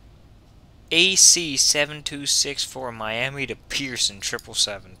 AC 7264 Miami to Pearson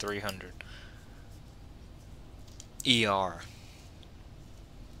 777-300. ER.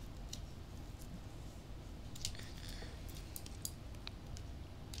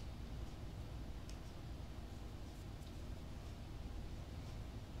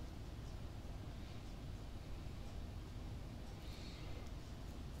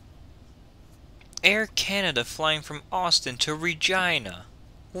 Air Canada flying from Austin to Regina.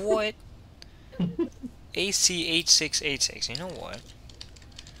 What? AC 8686. You know what?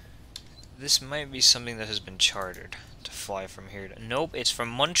 This might be something that has been chartered to fly from here to... Nope, it's from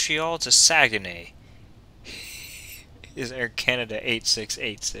Montreal to Saguenay. Is Air Canada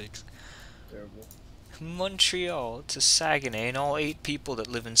 8686. Terrible. Montreal to Saguenay, and all 8 people that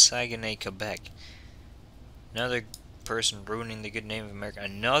live in Saguenay, Quebec. Another person ruining the good name of America.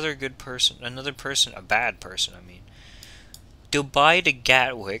 Another bad person, I mean. Dubai to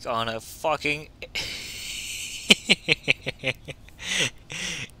Gatwick on a fucking...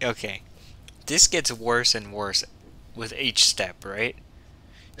 Okay. This gets worse and worse with each step, right?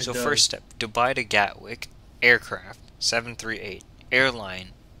 So first step, Dubai to Gatwick, aircraft, 738, airline,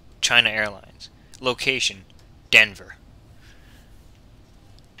 China Airlines. Location, Denver.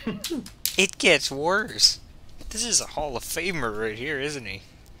 It gets worse. This is a Hall of Famer right here, isn't he?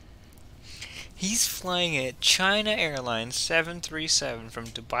 He's flying a China Airlines 737 from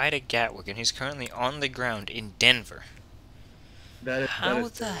Dubai to Gatwick, and he's currently on the ground in Denver. How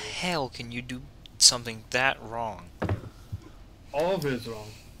the hell can you do something that wrong? All of it is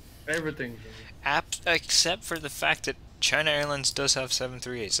wrong. Everything's wrong. Except for the fact that China Airlines does have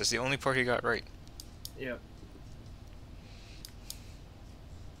 738s. That's the only part he got right. Yeah.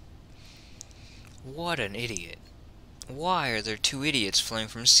 What an idiot. Why are there two idiots flying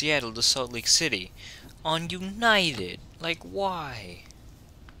from Seattle to Salt Lake City on United? Like, why?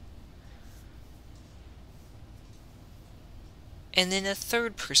 And then a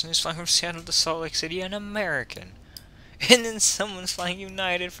third person is flying from Seattle to Salt Lake City, an American. And then someone's flying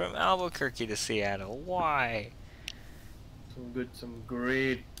United from Albuquerque to Seattle. Why? Some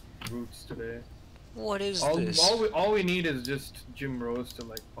great routes today. What is this? All we need is just Jim Rose to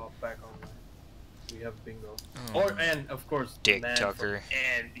like pop back online. We have bingo. Oh. And of course Dick Tucker.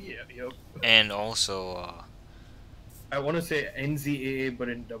 Yep. And also I want to say NZAA, but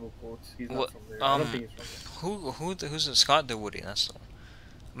in double quotes. He's not from there. I don't think he's from there. Who's the Scott DeWoody? That's the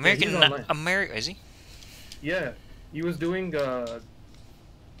one. American. Is he? Yeah, he was doing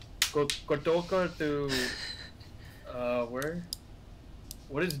Kotoka to where?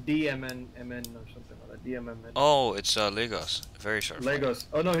 What is DMN or something like that? DMMN. Oh, it's Lagos. Very short. Lagos.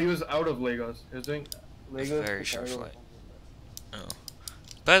 Flight. Oh no, he was out of Lagos. He was doing Lagos. Very short flight. Oh.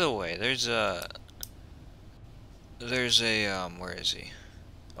 By the way, there's a where is he?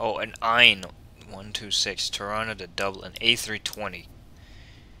 Oh, an IN 126 Toronto to Dublin A320.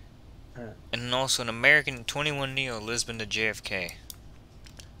 And also an American 21 Neo Lisbon to JFK.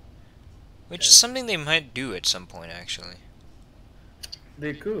 Which is something they might do at some point, actually.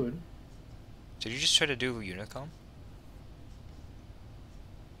 They could. Did you just try to do Unicom?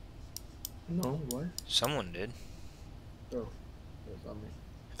 No, what? Someone did. Oh, that's not me.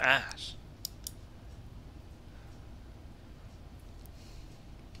 Ass.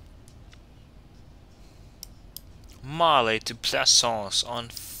 Male to Plaisance on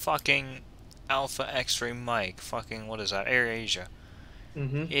fucking Alpha X-Ray Mike. Fucking, what is that? Air Asia.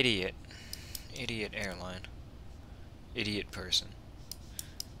 Idiot. Idiot airline. Idiot person.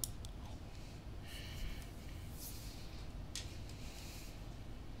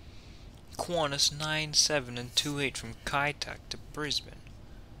 Qantas 97 and 28 from Kaitak to Brisbane.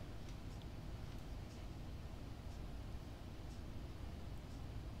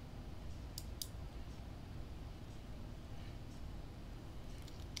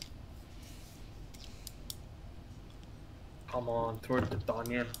 Come on, towards the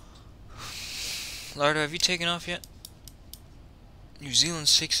Donyan. Lardo, have you taken off yet? New Zealand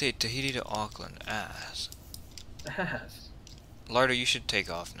 68 Tahiti to Auckland. Ass. Ass. Lardo, you should take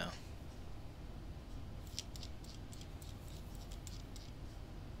off now.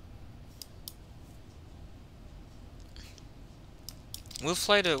 We'll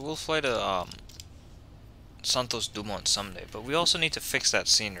fly to Santos Dumont someday, but we also need to fix that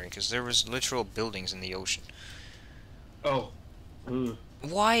scenery because there was literal buildings in the ocean. Oh.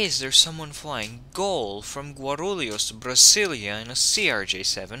 Why is there someone flying Gol from Guarulhos to Brasilia in a CRJ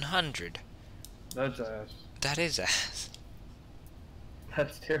 700? That's ass. That is ass.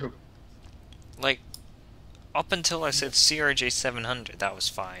 That's terrible. Like, up until I said CRJ 700, that was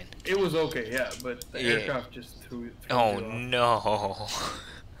fine. It was okay, yeah, but the aircraft just threw it Oh off. no.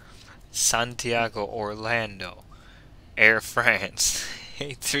 Santiago Orlando. Air France.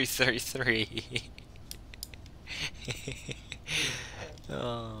 A333.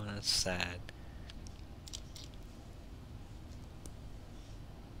 Oh, that's sad.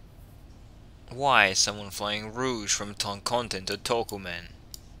 Why is someone flying Rouge from Toncontin to Tokumen?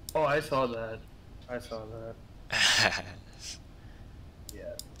 Oh, I saw that.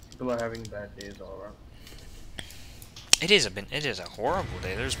 Yeah, people are having bad days all around. It is a horrible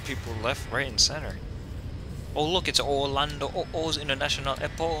day. There's people left, right, and center. Oh look, it's Orlando O'O's International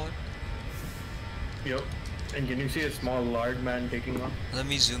Airport. Yep. And can you see a small lard man taking off? Let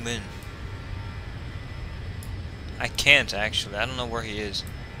me zoom in. I can't actually. I don't know where he is.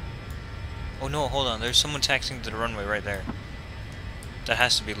 Oh no, hold on. There's someone taxiing to the runway right there. That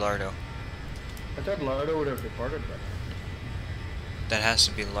has to be Lardo. I thought Lardo would have departed by now. That has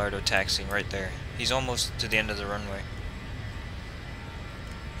to be Lardo taxiing right there. He's almost to the end of the runway.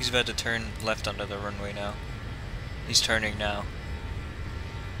 He's about to turn left onto the runway now. He's turning now.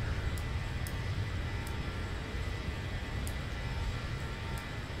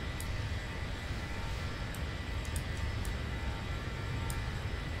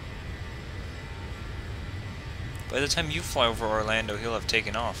 By the time you fly over Orlando, he'll have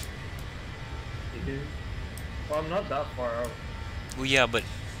taken off. dude. Well, I'm not that far out. Well, yeah, but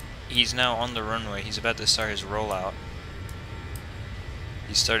he's now on the runway. He's about to start his rollout.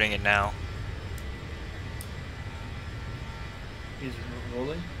 He's starting it now. He's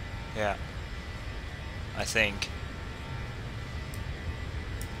rolling? Yeah. I think.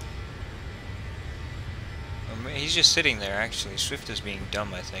 He's just sitting there, actually. Swift is being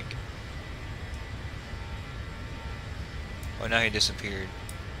dumb, I think. Oh, now he disappeared.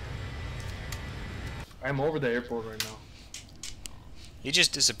 I'm over the airport right now. He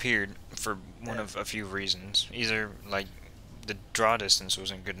just disappeared for one of a few reasons. Either, like, the draw distance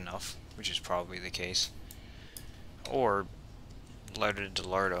wasn't good enough, which is probably the case. Or, Lardo to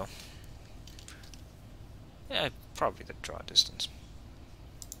Lardo. Yeah, probably the draw distance.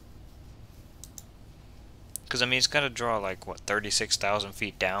 Because, I mean, it's got to draw, like, what, 36,000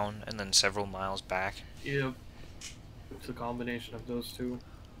 feet down and then several miles back? Yep. It's a combination of those two.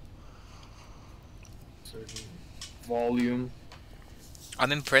 Certain volume.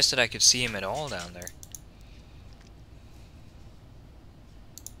 I'm impressed that I could see him at all down there.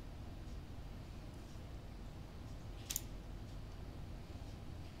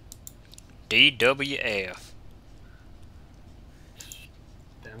 DWF.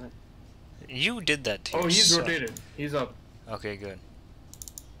 Damn it. You did that to Oh, he's yourself. rotated. He's up. Okay, good.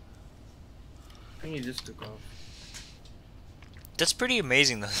 I think he just took off. That's pretty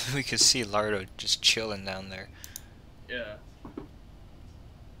amazing though. We could see Lardo just chilling down there. Yeah.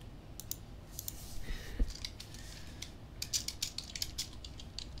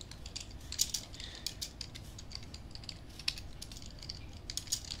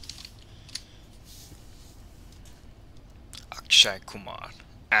 Akshay Kumar.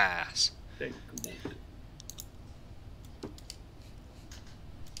 Ass. Take a moment.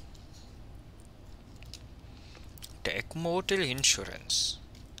 Tech Motel Insurance.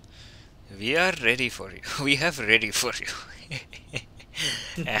 We are ready for you. We have ready for you.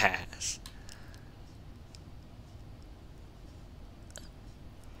 Ass.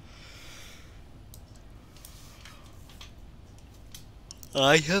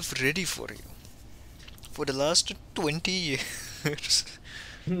 I have ready for you. For the last 20 years,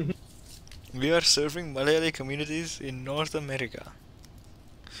 we are serving Malayali communities in North America.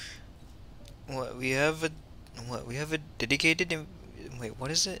 We have a dedicated. Wait,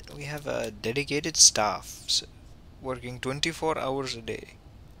 what is it? We have a dedicated staff working 24 hours a day.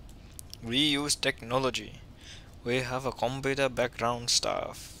 We use technology. We have a computer background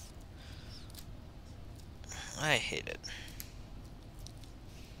staff. I hate it.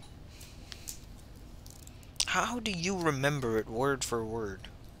 How do you remember it word for word?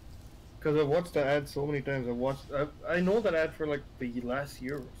 Because I've watched the ad so many times. I know that ad for like the last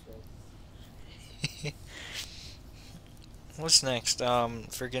year or so. What's next?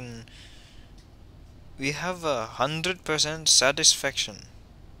 Friggin' we have 100% satisfaction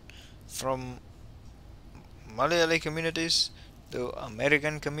from Malayali communities to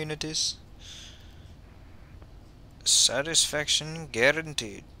American communities. Satisfaction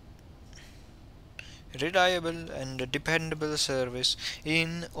guaranteed. Reliable and dependable service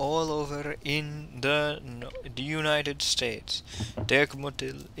in all over in the United States. Tech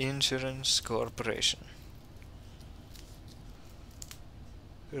Motel Insurance Corporation.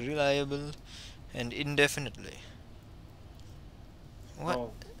 Reliable and indefinitely. What?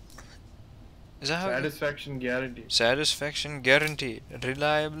 Oh, Is that how satisfaction guaranteed. Satisfaction guaranteed.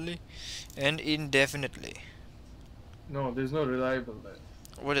 Reliably and indefinitely. No, there's no reliable there.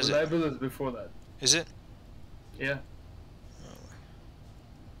 What is reliable is before that. it? Is it? Yeah.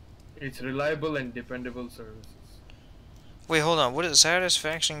 It's reliable and dependable services. Wait, hold on. What is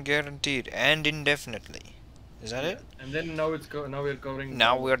satisfaction guaranteed and indefinitely? Is that it? And then now now we're covering.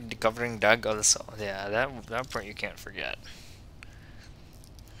 Now we're covering Doug also. Yeah, that part you can't forget.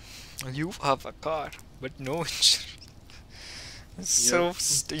 You have a car, but no insurance. So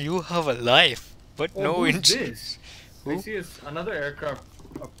you have a life, but no who's insurance. This? I see another aircraft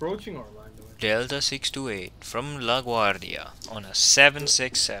approaching Orlando. Delta 628 from LaGuardia on a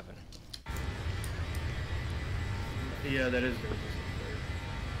 767. Yeah, that is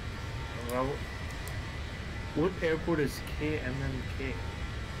Delta. What airport is KMMK?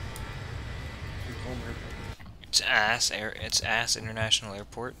 Home airport. It's Ass International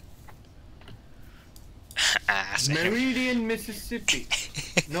Airport. Ass. Meridian, Mississippi.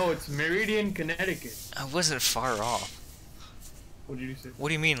 No, it's Meridian, Connecticut. I wasn't far off. What did you say? What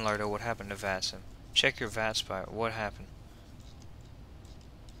do you mean, Lardo? What happened to VATSIM? Check your VATS by what happened?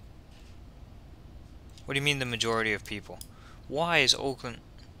 What do you mean the majority of people? Why is Oakland...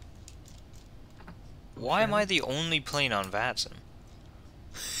 Why am I the only plane on VATSIM?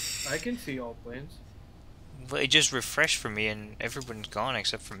 I can see all planes. Well, it just refreshed for me and everyone's gone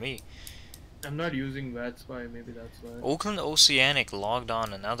except for me. I'm not using VATSPY, maybe that's why. Oakland Oceanic logged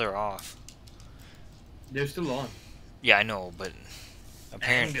on and now they're off. They're still on. Yeah, I know, but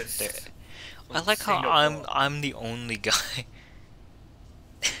apparently Angus I from like how Singapore. I'm the only guy.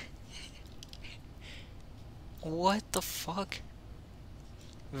 What the fuck?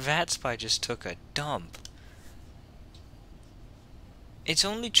 VATSPY just took a dump. It's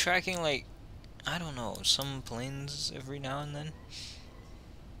only tracking like, I don't know, some planes every now and then.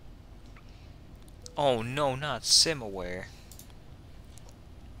 Oh no, not sim aware.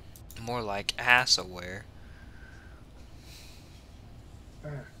 More like ass aware.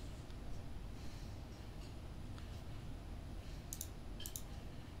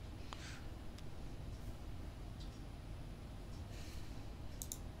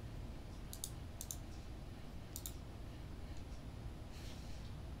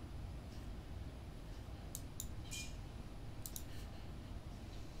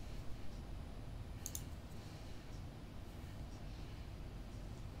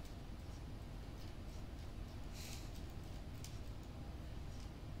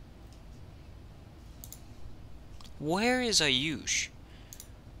 Where is Ayush?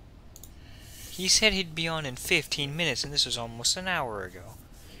 He said he'd be on in 15 minutes and this was almost an hour ago.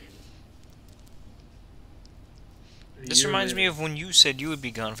 This reminds me of when you said you would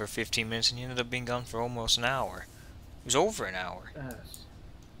be gone for 15 minutes and you ended up being gone for almost an hour. It was over an hour. Ass.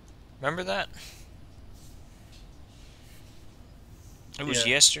 Remember that? It was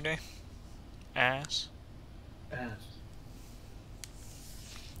Yeah. yesterday. Ass. Ass.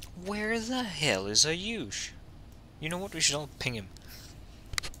 Where the hell is Ayush? You know what? We should all ping him.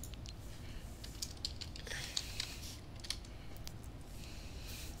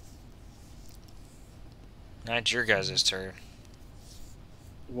 Now it's your guys' turn.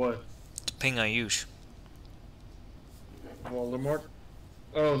 What? To ping Ayush. Voldemort?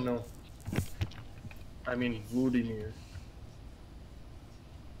 Oh no. I mean Vladimir.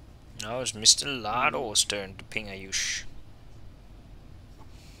 Now it's Mr. Lado's turn to ping Ayush.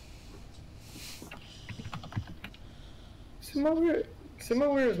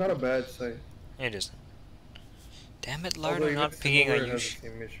 Simaware is not a bad site. It isn't. Damn it, Although Lardo, even not pinging Simaware has Ayush. the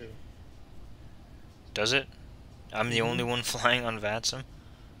same issue. Does it? I'm the only one flying on Vatsum?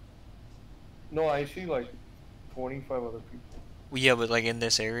 No, I see like 25 other people. Well, yeah, but like in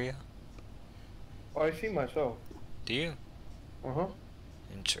this area? Oh, I see myself. Do you? Uh-huh.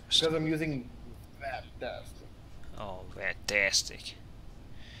 Interesting. Because I'm using Fantastic. Oh, fantastic.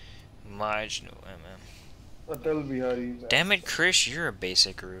 Majnu, Atal Bihari. Damn it, Chris, you're a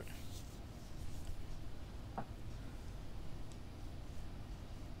basic route.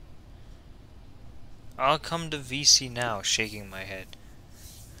 I'll come to VC now, shaking my head.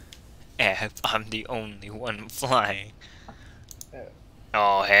 I'm the only one flying. Yeah.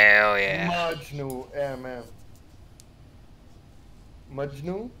 Oh, hell yeah. Majnu MM.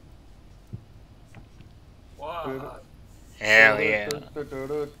 Majnu? Wow. Hell yeah.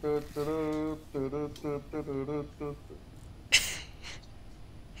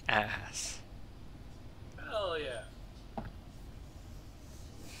 Ass. Hell yeah.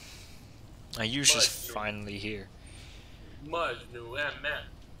 Ayush is finally here. Majnu MM.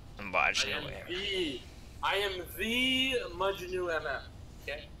 I am the Majnu MM.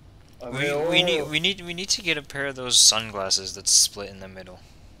 Okay. We need to get a pair of those sunglasses that split in the middle.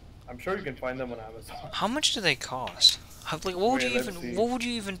 I'm sure you can find them on Amazon. How much do they cost? Like, what would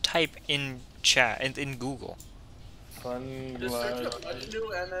you even type in chat in Google? Just search up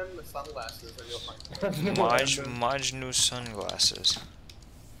Majnu MM sunglasses and you'll find them. Majnu sunglasses.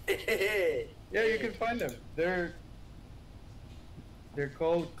 Yeah, you can find them. They're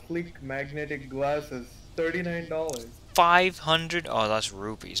called Click Magnetic Glasses. $39. 500? Oh, that's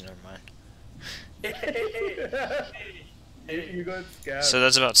rupees. Never mind. You got scammed. So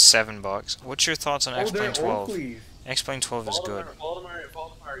that's about $7. What's your thoughts on X-Plane 12? Oakleys. X-Plane 12 is good.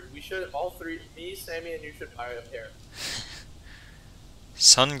 Voldemort, we should all three, me, Sammy, and you should buy a pair.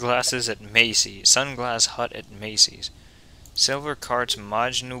 Sunglasses at Macy's. Sunglass Hut at Macy's. Silver carts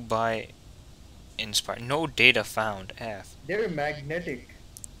Majnu by Inspire. No data found. F. They're magnetic.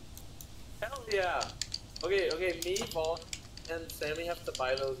 Hell yeah. Okay, me, Vol, and Sammy have to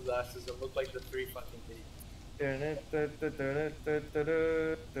buy those glasses and look like the three fucking idiots. And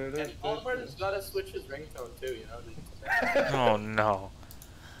Voldemort's gotta switch his ringtone too, you know? Oh no.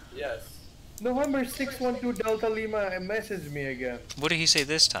 Yes. November 612 Delta Lima messaged me again. What did he say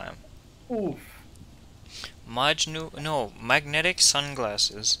this time? Oof. Magnetic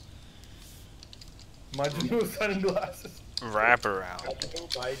sunglasses. Majnu sunglasses. Wraparound.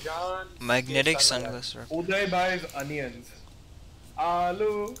 Azerbaijan. Magnetic Yes, sunglass wrap. Uday buys onions.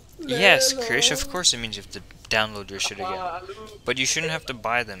 Aloo. Yes, lelo. Krish, of course it means you have to download your shit again. Aloo. But you shouldn't have to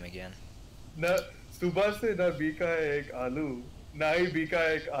buy them again. ना सुबह से ना बीका है एक आलू ना ही बीका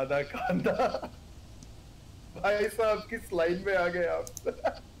है एक आधा कांदा भाई साहब किस लाइन में आ गए आप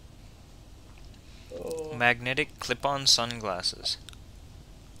Oh, Magnetic clip-on sunglasses.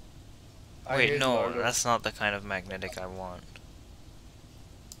 I Wait, hate no, Largo. that's not the kind of magnetic I want.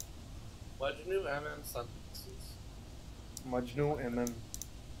 Majnu MM sunglasses. Majnu MM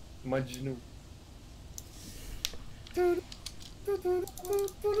Majnu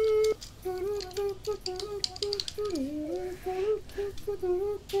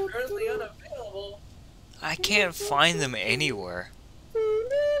Currently unavailable. I can't find them anywhere.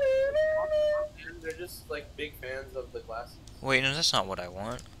 And they're just like big fans of the glasses. Wait, no, that's not what I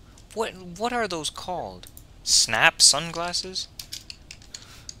want. What are those called? Snap sunglasses?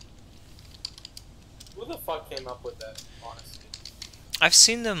 Who the fuck came up with that, honestly? I've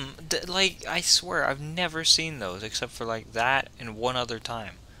seen them, like, I swear, I've never seen those except for, like, that and one other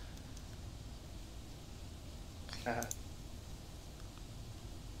time.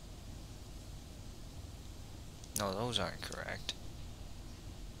 No, those aren't correct.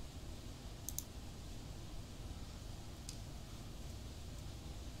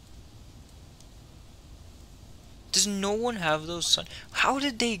 Does no one have those How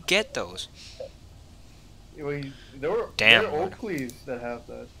did they get those? There Damn, are Lord. Oakleys that have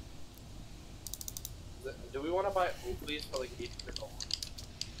that. Do we want to buy Oakleys for like $800?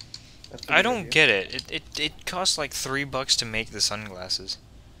 That's a I good don't idea. get it. It costs like $3 to make the sunglasses.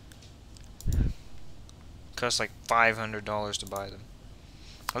 Costs like $500 to buy them.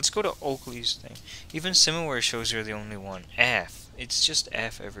 Let's go to Oakley's thing. Even Similar shows you're the only one. F. It's just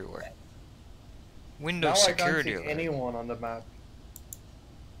F everywhere. Windows Now security I can't see alert. anyone on the map.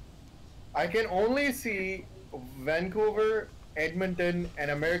 I can only see Vancouver, Edmonton,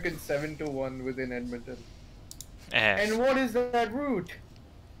 and American 721 within Edmonton. F. And what is that route?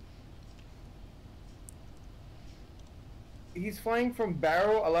 He's flying from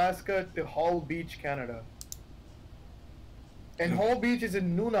Barrow, Alaska to Hall Beach, Canada. And Hall Beach is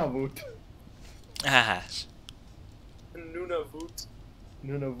in Nunavut. Ah. Nunavut.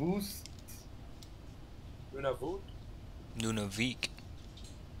 Nunavut. Nunavut. Nunavik.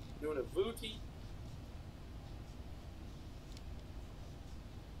 Nunavuti.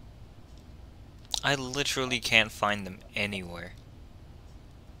 I literally can't find them anywhere.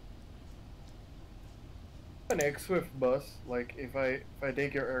 An X-Swift bus, like if I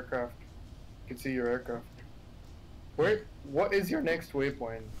take your aircraft, you can see your aircraft. What is your next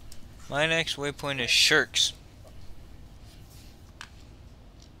waypoint? My next waypoint is Shirks.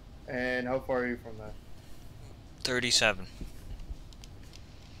 And how far are you from that? 37.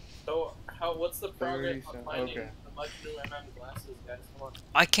 So, what's the progress on 37, finding okay. the Majnu MM glasses, guys? Come on.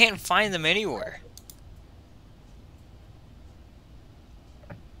 I can't find them anywhere.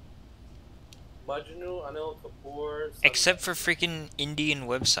 Majnu, Anil Kapoor. Except for freaking Indian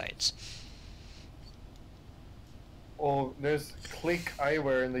websites. Oh, there's Click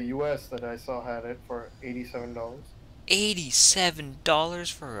Eyewear in the US that I saw had it for $87.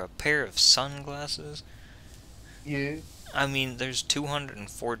 $87 for a pair of sunglasses? Yeah. I mean, there's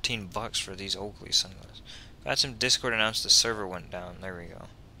 $214 for these Oakley sunglasses. Vatsim Discord announced the server went down. There we go.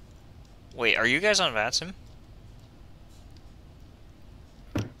 Wait, are you guys on Vatsim?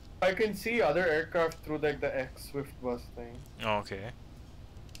 I can see other aircraft through like the X-Swift bus thing, Oh, okay.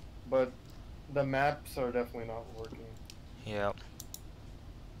 but the maps are definitely not working. Yep.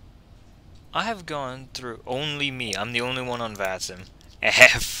 I have gone through only me. I'm the only one on Vatsim.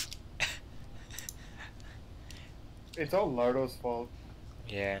 F. It's all Lardo's fault.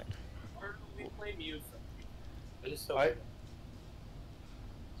 Yeah. Where do we blame you from? I just so I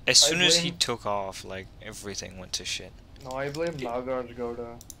As soon as he blame- took off, like, everything went to shit. No, I blame Nagarj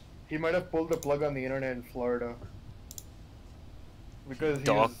Gowda. He might have pulled the plug on the internet in Florida. Because he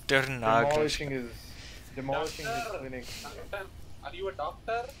was Dr. Nagarj. demolishing his Doctor. clinic. Doctor, are you a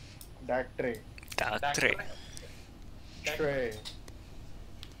doctor? Dactre. Dr. Trey.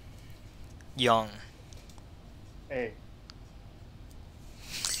 Young. Hey.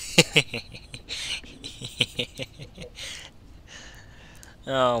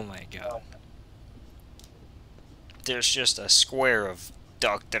 Oh my god. There's just a square of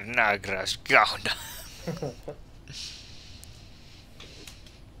Dr. Nagraj Gowda.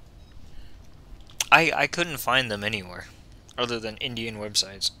 I couldn't find them anywhere other than Indian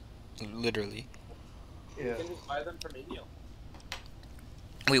websites. Literally. You Yeah. can just buy them from India.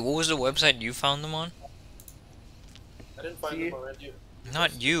 Wait, what was the website you found them on? I didn't find them already.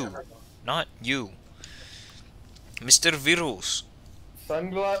 Not you. Not you. Mr. Virus.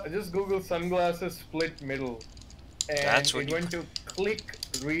 Just Google sunglasses split middle. And That's what it went to click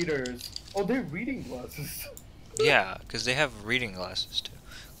readers. Oh, they're reading glasses. Yeah, because they have reading glasses too.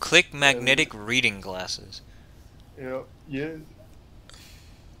 Click magnetic reading glasses. Yeah, yes.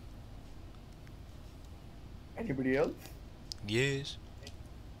 Anybody else? Yes.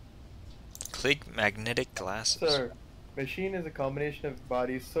 Click magnetic glasses. Sir, machine is a combination of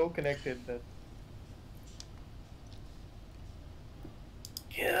bodies so connected that...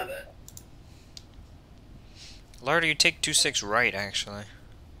 Get it. Lardo, you take 26 right, actually.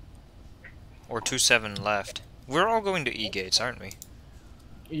 Or 27 left. We're all going to E gates, aren't we?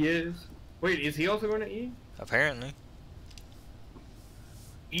 Yes. Wait, is he also going to E? Apparently.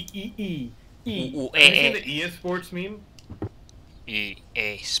 E. Ooh, Have you eh, seen eh. the EA Sports meme?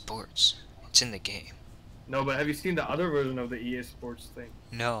 EA Sports. It's in the game. No, but have you seen the other version of the EA Sports thing?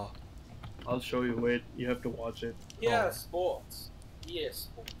 No. I'll show you. Wait, you have to watch it. Yeah, sports. EA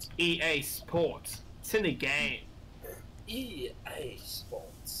Sports. EA Sports. It's in the game. EA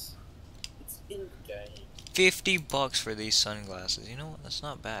Sports. It's in the game. $50 for these sunglasses. You know what? That's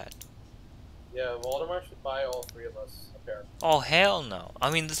not bad. Yeah, Voldemort should buy all three of us a pair. Oh, hell no.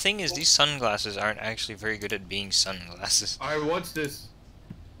 I mean, the thing is, these sunglasses aren't actually very good at being sunglasses. Alright, what's this?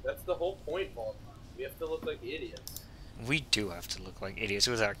 That's the whole point, Voldemort. We have to look like idiots. We do have to look like idiots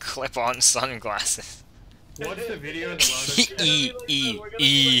with our clip-on sunglasses. What's the video of the E. We're gonna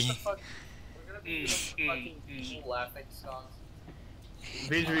be some fucking cool laughing songs.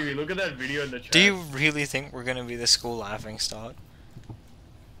 Vijay, look at that video in the chat. Do you really think we're gonna be the school laughing stock?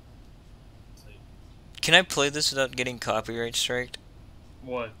 Can I play this without getting copyright striked?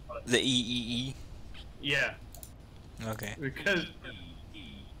 What? The EEE? Yeah. Okay. Because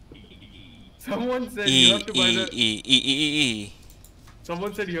someone said you have to buy the E.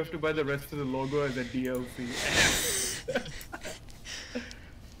 someone said you have to buy the rest of the logo as a DLC.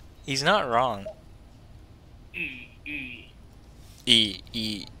 He's not wrong. E. E.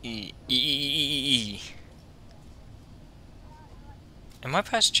 Am I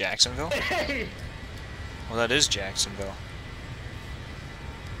past Jacksonville? Hey! Well, that is Jacksonville.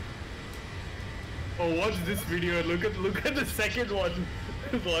 Oh, watch this video. Look at the second one,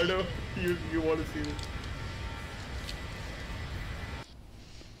 Lardo. You want to see this?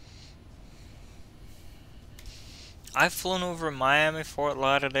 I've flown over Miami, Fort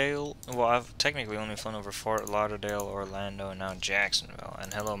Lauderdale. Well, I've technically only flown over Fort Lauderdale, Orlando, and now Jacksonville.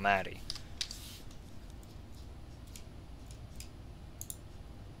 And hello, Maddie.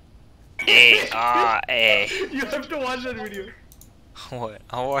 A. You have to watch that video. What?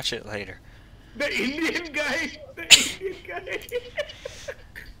 I'll watch it later. The Indian guy.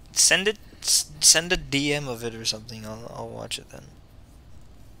 Send a DM of it or something. I'll watch it then.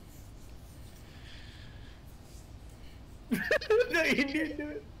 The Indian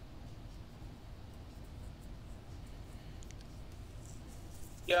dude.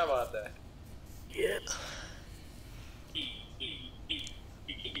 Yeah, about that. Yeah.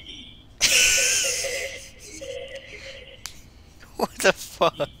 What the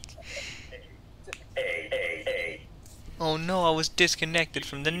fuck? Oh no, I was disconnected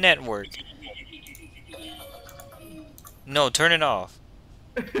from the network. No, turn it off.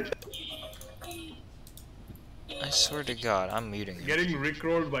 I swear to God, I'm muting him. Getting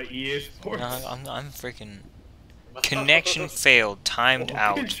rickrolled by EA Sports. No, I'm freaking... Connection failed, timed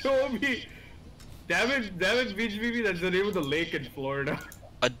out. Show me. Damn it, Beach BB, that's the name of the lake in Florida.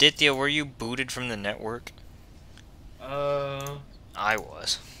 Aditya, were you booted from the network? I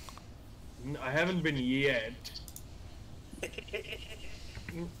was. I haven't been yet.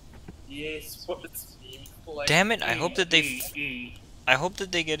 EA Sports team. Like Damn it! I hope that I hope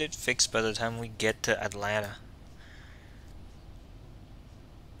that they get it fixed by the time we get to Atlanta.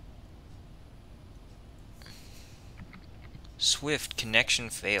 Swift connection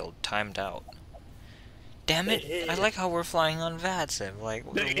failed, timed out. Damn it! I like how we're flying on VATSIM. Like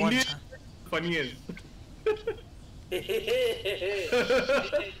The one Indian time. funniest.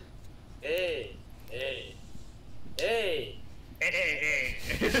 Hey.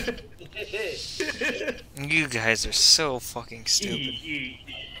 You guys are so fucking stupid.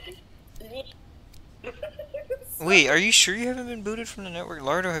 Wait, are you sure you haven't been booted from the network?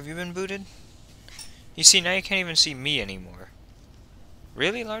 Lardo, have you been booted? You see, now you can't even see me anymore.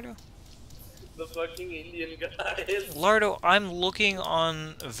 Really, Lardo? The fucking Indian guy. Lardo, I'm looking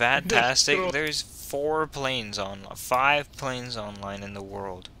on Vatastic. There's 5 planes online in the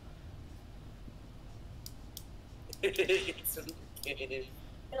world. It's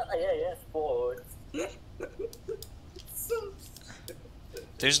yeah, sports. So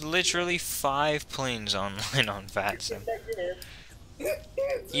There's literally 5 planes online on VATSIM.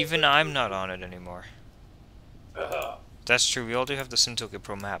 Even I'm not on it anymore. That's true, we all do have the SimToolkit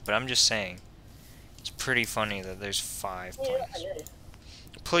Pro map, but I'm just saying. It's pretty funny that there's 5 planes.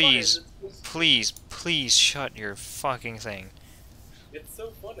 Please, please, please shut your fucking thing. It's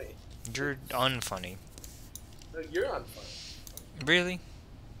so funny. You're unfunny. No, you're unfunny. Really?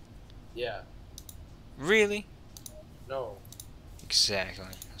 Yeah. Really? No. Exactly.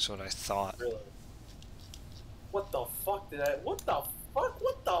 That's what I thought. Really. What the fuck did I? What the fuck?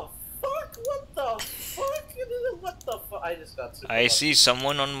 What the fuck? What the fuck? What the fuck? I just got super I lucky. see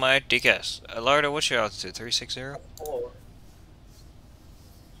someone on my ticket. Larda, what's your altitude? 360? Oh.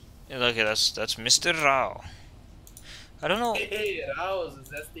 Yeah, look, that's Mr. Rao. I don't know. Hey, that was a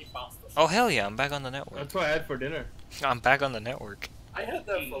zesty pasta. Oh hell yeah, I'm back on the network. That's what I had for dinner. I'm back on the network. I had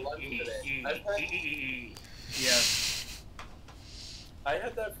that for lunch today. Yeah. I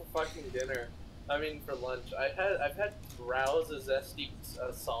had that for fucking dinner. I mean, for lunch. I've had Rao's zesty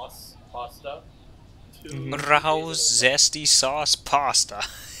sauce pasta. Rao's zesty sauce pasta.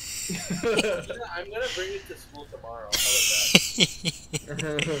 I'm gonna bring it to school tomorrow. How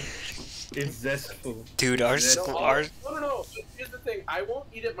about that? It's zestful. Dude, our school, No. Here's the thing. I won't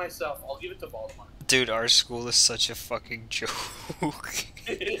eat it myself. I'll give it to Baltimore. Dude, our school is such a fucking joke.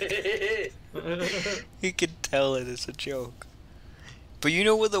 You can tell it is a joke. But you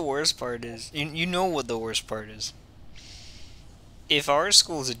know what the worst part is? You know what the worst part is? If our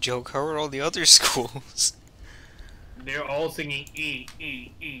school is a joke, how are all the other schools? They're all singing E.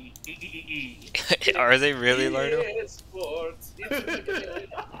 Are they really, Lardo? Sports.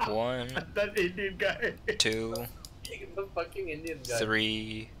 1, That Indian guy. 2, The fucking Indian guy.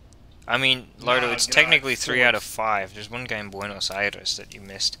 3. I mean, Lardo, Nah, it's God, technically 3 out of sports. 5. There's one guy in Buenos Aires that you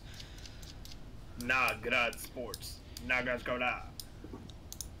missed. Grad sports. Nagascola.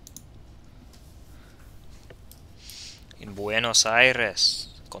 In Buenos Aires.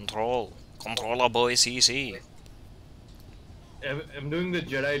 Controla boy CC. I'm doing the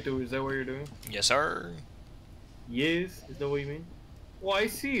Jedi too. Is that what you're doing? Yes, sir. Yes. Is that what you mean? Oh, I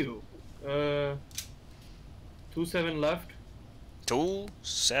see you. 2-7 left.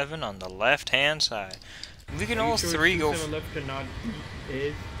 2-7 on the left hand side. We can Are you all sure 3 go 2-7 left and not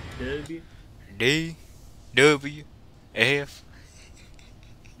S, W? D, W, F.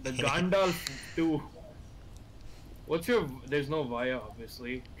 The Gandalf 2. What's your... There's no Via,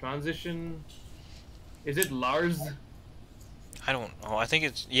 obviously. Transition... Is it Lars? I don't know. I think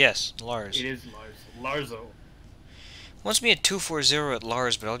it's... Yes, Lars. It is Lars. Larzo. Wants me at 240 at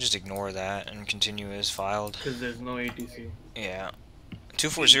Lars, but I'll just ignore that and continue as filed. Because there's no ATC. Yeah.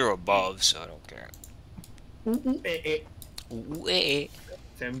 240 above, so I don't care. Ooh, eh.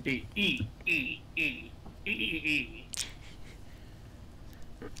 70. E.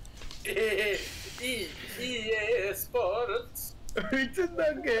 EA Sports. It's in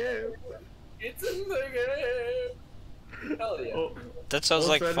the game. It's in the game. Hell yeah. Oh. That sounds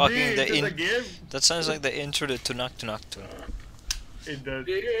like Sandy, fucking it's in the the game. That sounds like the intro to Tunak. It does.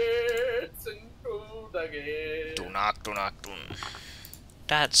 It's into the game. Tunak.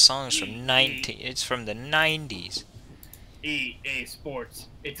 That song's from It's from the 90s. EA Sports.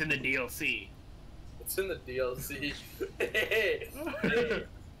 It's in the DLC. It's in the DLC.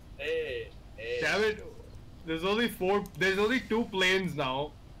 Hey. Damn it. There's only 2 planes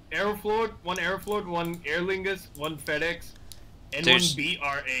now. Aeroflot, one Air Lingus, one FedEx, and There's- one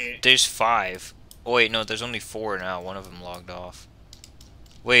BRA. There's 5. Oh wait, no, there's only 4 now. One of them logged off.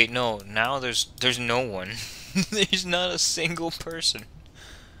 Wait, no, now there's no one. There's not a single person.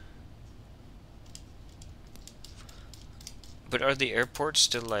 But are the airports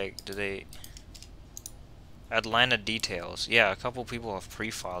still like, do they... Atlanta details. Yeah, a couple people have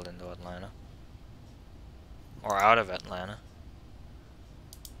pre-filed into Atlanta. Or out of Atlanta.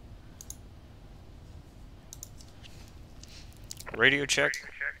 Radio check.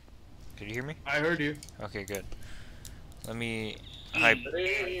 Could you hear me? I heard you. Okay, good. Let me... Hi,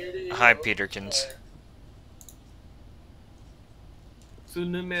 Peterkins.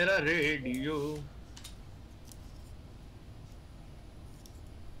 Sun mera radio.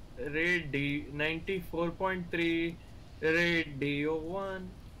 Radio 94.3. Radio 1.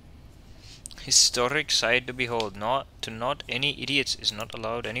 Historic sight to behold. Not any idiots is not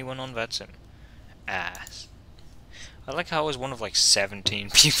allowed anyone on VATSIM. Ass. I like how I was one of like 17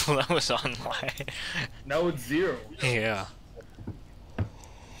 people that was online. Now it's 0. Yeah.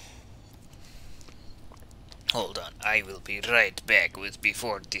 Hold on, I will be right back with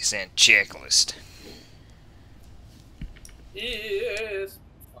before descent checklist. Yes.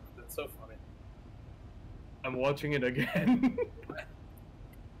 Fuck, that's so funny. I'm watching it again.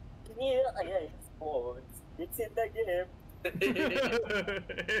 Yeah, sports. It's in the game.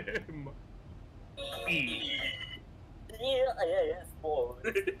 Yeah, sports.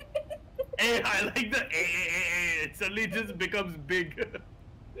 Hey, I like the it suddenly just becomes big.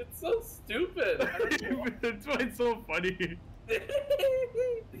 It's so stupid. That's why it's so funny.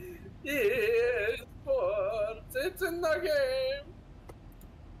 Yeah, sports. It's in the game.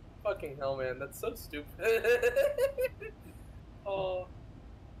 Fucking hell, man. That's so stupid. Oh.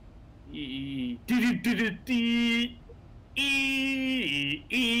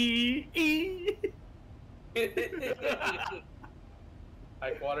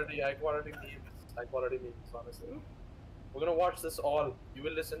 High quality memes. High quality memes, honestly. We're gonna watch this all. You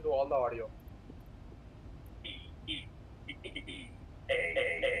will listen to all the audio.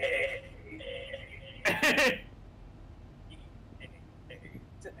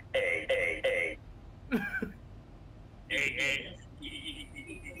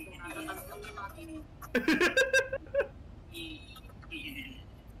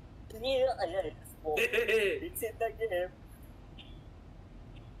 It's in the game.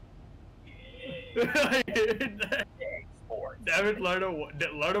 I hate that. Damn it,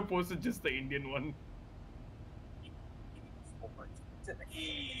 Lardo posted just the Indian one.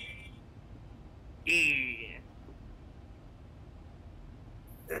 Gay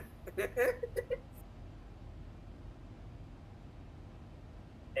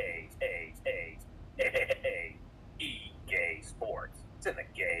sports. It's in the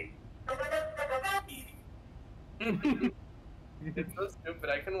game. It's so stupid.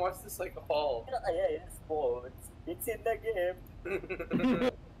 I can watch this like all. Sports. It's in the game.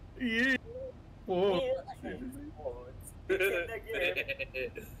 Yeah. Oh. Sports. It's in the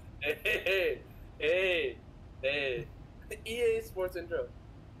game. Hey. EA Sports intro.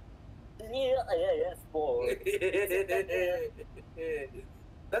 Yeah, sports.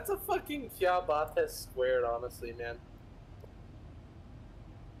 That's a fucking kya baat hai squared, honestly, man.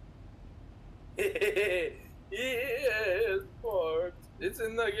 Yeah, sports. It's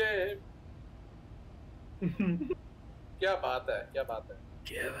in the game. क्या बात है? क्या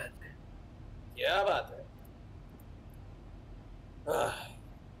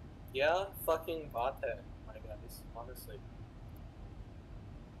fucking बात है, my guys, honestly.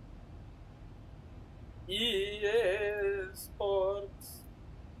 EA Sports.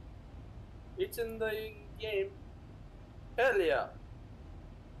 It's in the game. Hell yeah.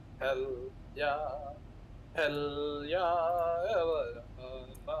 Hell yeah. Hell yeah. Hell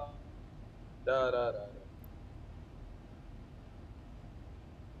yeah. Da da da.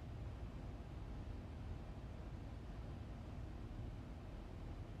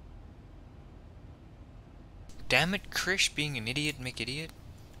 Damn it, Krish, being an idiot, McIdiot.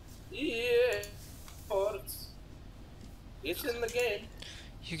 Yeah, sports. It's in the game.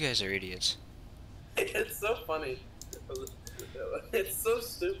 You guys are idiots. It's so funny. It's so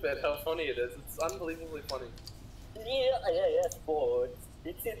stupid how funny it is. It's unbelievably funny. Yeah, sports.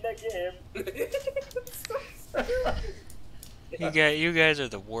 It's in the game. You guys are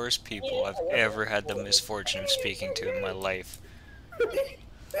the worst people I've ever had the misfortune of speaking to in my life.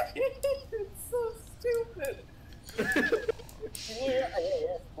 It's so stupid.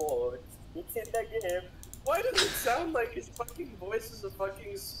 Yeah, sports. It's in the game. Why does it sound like his fucking voice is a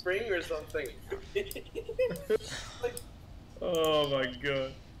fucking spring or something? Like, Oh my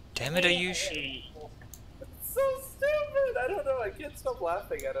god. Damn it, Ayush. it's so stupid. I don't know. I can't stop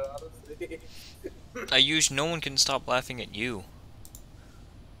laughing at it, honestly. Ayush, no one can stop laughing at you.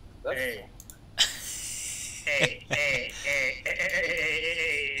 That's Hey.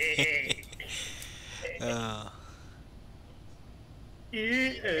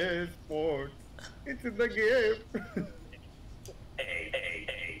 EA Sports. It's in the game.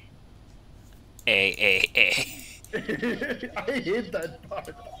 Hey. I hate that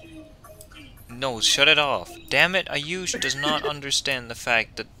part. No, shut it off. Damn it, Ayush does not understand the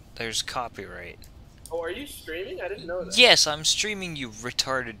fact that there's copyright. Oh, are you streaming? I didn't know that. Yes, I'm streaming, you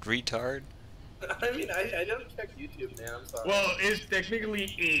retarded retard. I mean, I don't check YouTube, man. I'm sorry. Well, it's technically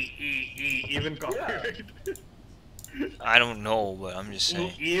even copyright. I don't know, but I'm just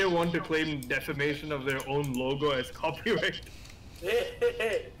saying. EA want to claim defamation of their own logo as copyright.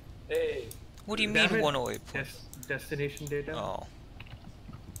 Hey. What do you Damn mean it. 108 Destination data? Oh.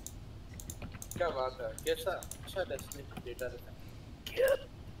 क्या बात है? कैसा destination data है?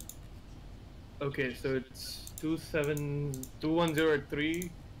 Okay, so it's 2103 at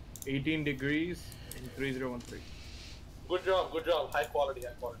 3, 18 degrees, and 3013. Good job. High quality.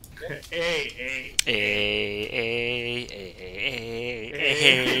 Okay? Hey.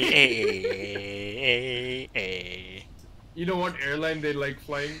 A. You know what airline they like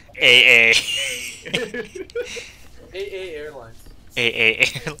flying? A. AA Airlines. A.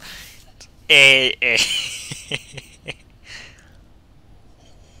 A.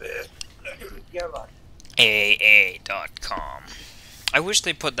 AA.com. I wish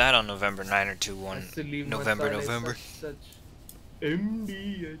they put that on November 9 or 2-1. November. Such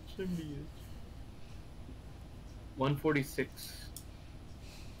MDH. 146.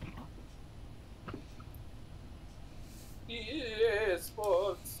 Yeah,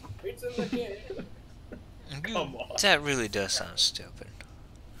 sports. It's in the game. Come on. That really does sound stupid.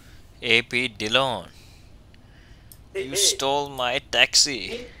 AP Dillon. You stole my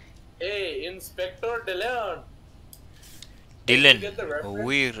taxi. Hey, Inspector Dillon. Dylan, Get the reference?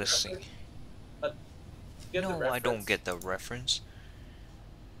 we're racing. Get the No, I reference? don't get the reference.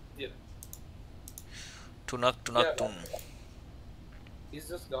 Yeah. Tunak. He's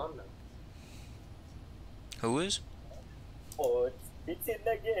just gone now. Who is? Oh, it's in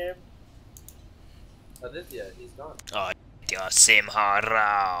the game. Aditya, he's gone. Oh, Simha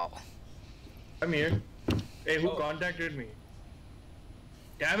Rao. I'm here. Hey, who contacted me?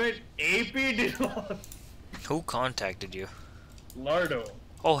 Damn it, AP Dillon. Who contacted you? Lardo.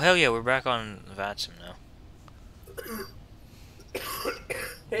 Oh hell yeah, we're back on Vatsum now.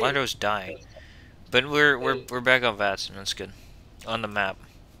 Lardo's dying, but we're back on Vatsum. That's good. On the map.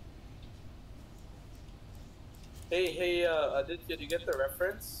 Hey, Aditya, do you get the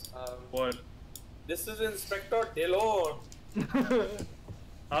reference? What? This is Inspector Dillon.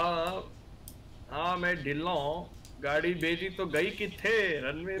 हाँ मैं डिलों गाड़ी भेजी तो गई किथे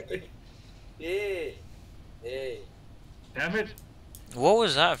runway पे Hey. Damn it. What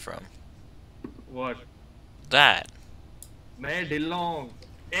was that from? What? That. मैं डिलों.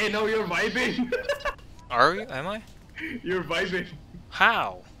 Hey, no, you're vibing. Are you? Am I? You're vibing.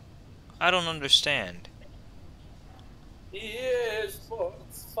 How? I don't understand. Yes,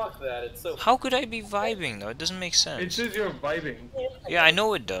 fuck that. It's so. How could I be vibing though? It doesn't make sense. It says you're vibing. Yeah, I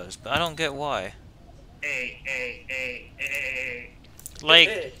know it does, but I don't get why. Hey. Like,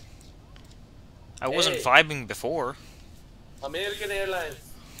 Hey, I wasn't Hey. vibing before. American Airlines.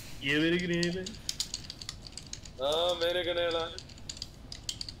 ये मेरी grade है. American Airlines.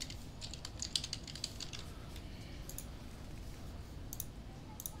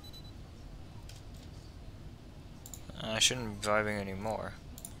 I shouldn't be vibing anymore.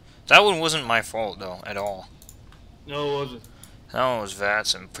 That one wasn't my fault though, at all. No, it wasn't. That one was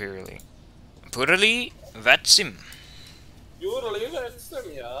Vatsim purely. Purely Vatsim. You're leaving some,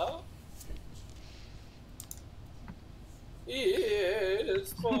 yeah?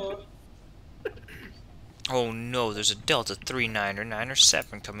 Yes, fuck. Oh no, there's a Delta 39 or 9 or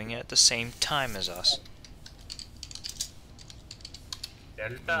 7 coming in at the same time as us.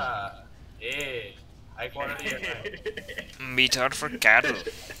 Delta. Hey. High quality airline. Meter for cattle.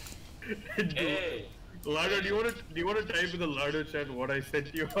 Hey. Lardo, do you want to type in the Lardo chat what I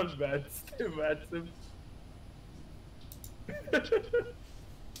sent you on Vatsim?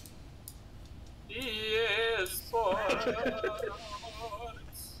 Yes, sports.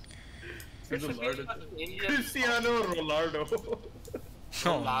 Cristiano Ronaldo.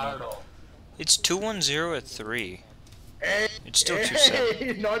 Oh, no. Lardo. It's 210 at 3. Hey, It's still 27.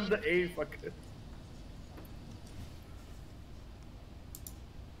 hey, not the A, fucker.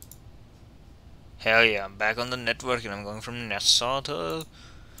 Hell yeah, I'm back on the network and I'm going from Nassau to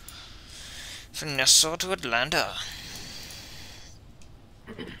Atlanta.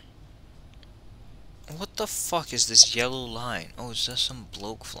 What the fuck is this yellow line? Oh, is that some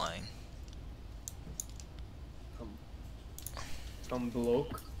bloke flying? Some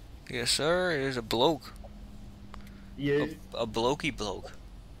bloke. Yes, sir. It is a bloke. Yeah. A blokey bloke.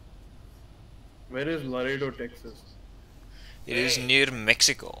 Where is Laredo, Texas? It is near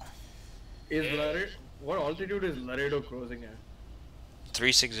Mexico. Is Laredo? What altitude is Laredo cruising at?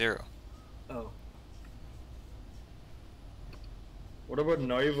 360. Oh. What about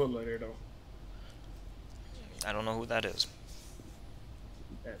Nuevo Laredo? I don't know who that is.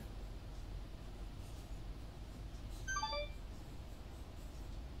 Yeah.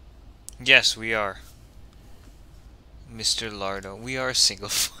 Yes, we are. Mr. Lardo. We are single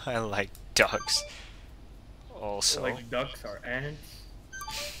file like ducks. Also, Like ducks or ants?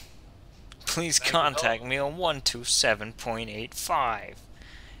 please contact me on 127.85.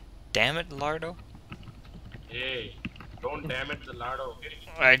 Damn it, Lardo. Hey, don't damn it, the Lardo.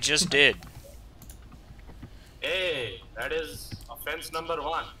 I just did. Hey, that is offense number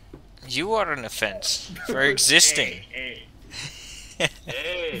 1. You are an offense for existing. Hey.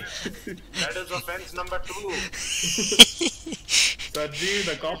 Hey, that is offense number 2. Saji,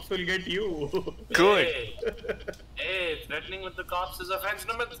 the cops will get you. Good. Hey, threatening with the cops is offense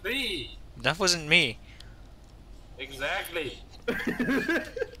number 3. That wasn't me. Exactly.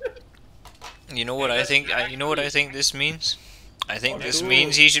 You know what I think? You know what I think this means? I think this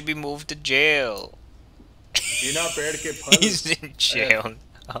means he should be moved to jail. Bina ped ke phal. He's in jail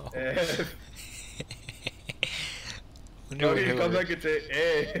now. No, he'll come back and say,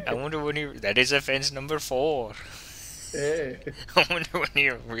 hey. I wonder when he. That is offense number 4. Hey. I wonder when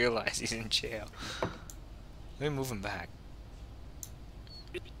he'll realize he's in jail. Let me move him back.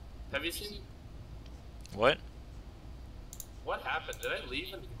 Have you seen What? what happened? Did I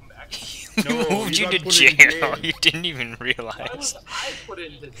leave and come back? He moved you to got put in jail. jail. You didn't even Why realize. was I put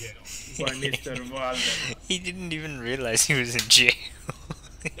into jail? By Mr. Walden. He didn't even realize he was in jail.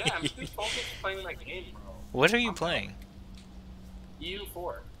 Yeah, I'm too focused playing my game, bro. What are you playing?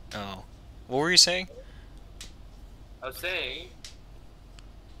 EU4. Oh. What were you saying? I was saying,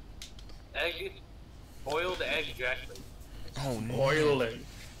 boiled egg jackfruit. Oh no. Boiled egg.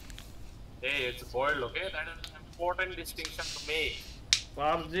 Hey, it's boiled, okay? That is an important distinction to make.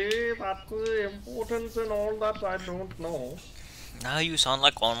 Sarji, that's the importance and all that I don't know. Now you sound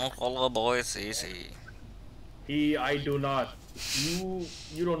like Color Boy CC. I do not.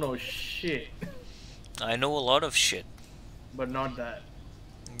 You don't know shit. I know a lot of shit. But not that.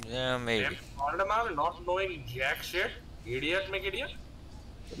 Yeah, maybe. Alderman not knowing jack shit. Idiot, make idiot.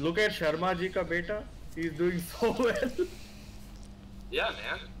 Look at Sharma ji ka beta. He's doing so well. Yeah,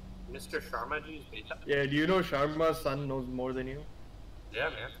 man. Mr. Sharma ji's beta. Yeah, do you know Sharma's son knows more than you? Yeah,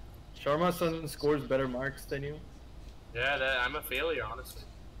 man. Sharma's son scores better marks than you. Yeah, I'm a failure, honestly.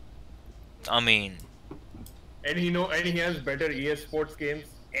 I mean, And he has better ES Sports games.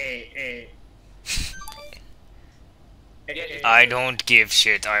 I don't give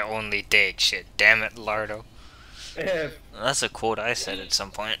shit, I only take shit. Damn it, Lardo. Eh. That's a quote I said at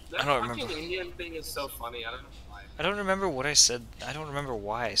some point. That I don't fucking remember. Indian thing is so funny. I don't know why. I don't remember what I said. I don't remember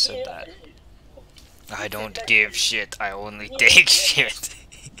why I said that. I don't give shit, I only take shit.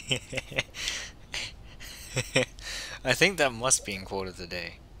 I think that must be in quote of the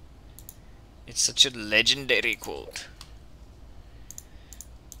day. It's such a legendary quote.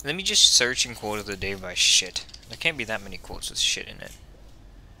 Let me just search in quote of the day by shit. There can't be that many quotes with shit in it.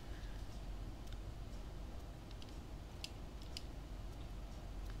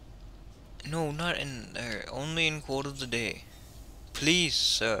 No, not in there. Only in quote of the day. Please,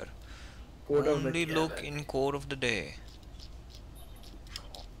 sir. Quote of the Only day. look in quote of the day.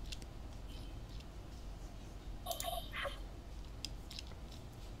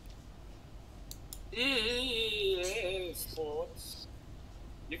 EA Sports.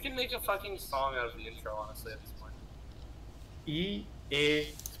 You can make a fucking song out of the intro, honestly, at this point. EA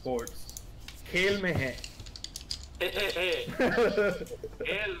Sports. खेल में है. Hey.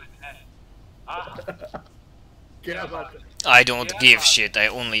 Hell, ah. क्या बात है? I don't give shit, I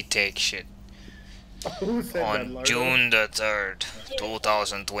only take shit. Who said that, On Lardo? June the 3rd,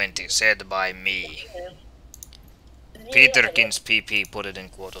 2020, said by me. Peterkins PP put it in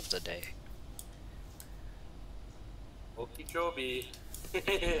quote of the day. Okeechobee.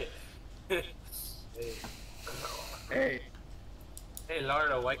 Hey, Hey,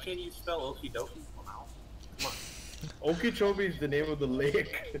 Lardo, why can't you spell okie dokie now? Come on. Okeechobee is the name of the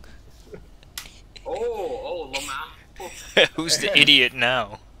lake. Oh, Lama. Who's the idiot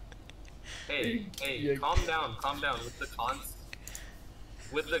now? Hey, Yeah. calm down.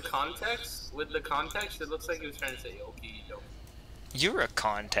 With the context, it looks like he was trying to say okie dokie. You're a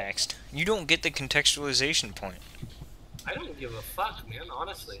context. You don't get the contextualization point. I don't give a fuck, man,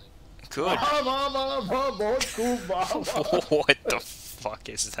 honestly. Good. वाह, वाह, वाह, वाह, बहुत खूब, वाह, वाह. What the fuck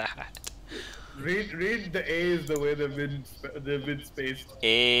is that? Read the A's the way they've been spaced.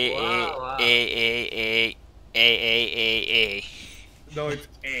 A Wow. A. No, it's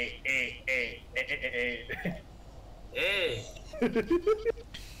A. Hey,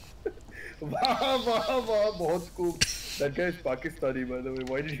 Wow, wow, wow, बहुत खूब. That guy's Pakistani, by the way.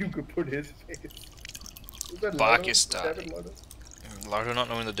 Why did you put his face? Is that Lardo? Pakistani. Is that Lardo? Lardo not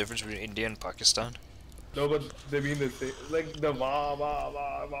knowing the difference between India and Pakistan? No, but they mean the same. Like the wah, wah,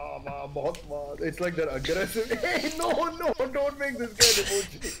 wah, wah, wah, bahut wah. It's like that aggressive. Hey, no, don't make this guy an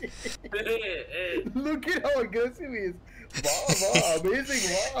emoji. hey. Look at how aggressive he is. Wah, wah, amazing,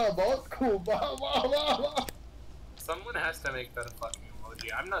 wah, bahut cool, wah, wah, wah, wah. Someone has to make that a fucking emoji.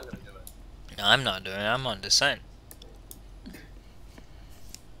 I'm not gonna do it. I'm not doing it. I'm on dissent.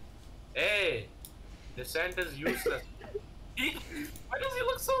 Hey, dissent is useless. Why does he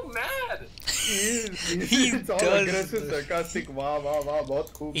look so mad? It's all does. aggressive, sarcastic, wah, wah, wah,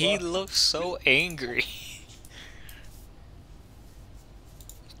 bahut cool. He looks so angry.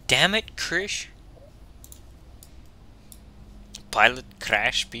 Damn it, Krish. Pilot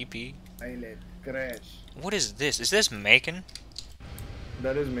crash, PP. Pilot crash. What is this? Is this Macon?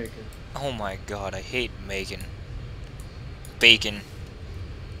 That is Macon. Oh my god, I hate Macon. Bacon.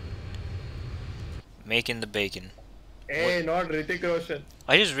 Macon the bacon. Hey, not Hrithik Roshan.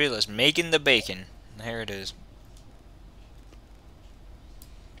 I just realized, Macon the bacon. There it is.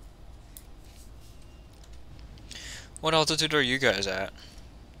 What altitude are you guys at?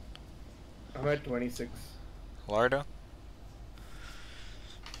 I'm at 26. Lardo?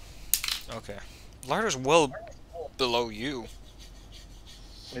 Okay. Lardo's well below you.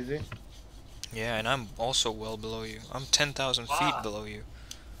 Is he? Yeah, and I'm also well below you. I'm 10,000 feet below you.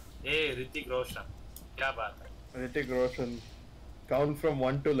 Hey, Hrithik Roshan. Kya baat hai? Hrithik Roshan. Count from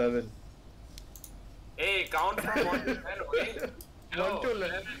 1 to 11. Hey, count from 1 to 10, okay? 1 to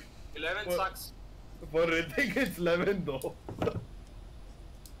 11. 11 sucks. For Hrithik, it's 11 though.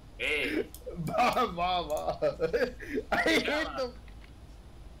 Hey. Bah. I hate them.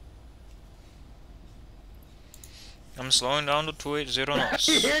 I'm slowing down to 280 knots.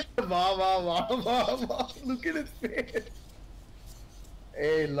 I hate the bah. Look at his face.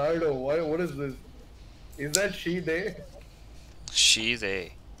 Hey, Lardo, what is this? Is that she, they? She,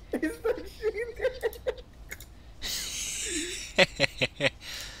 they. Is that she, they?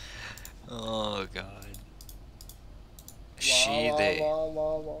 Oh god. She, they.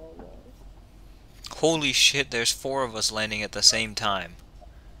 Holy shit, there's 4 of us landing at the same time.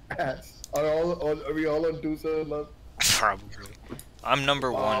 Are we all on 2-7 left? Probably. I'm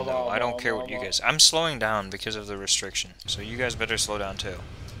number 1 though. I don't care what you guys. I'm slowing down because of the restriction. So you guys better slow down too.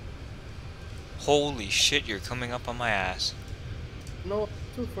 Holy shit, you're coming up on my ass. No,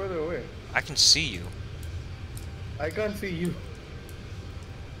 too further away. I can see you. I can't see you.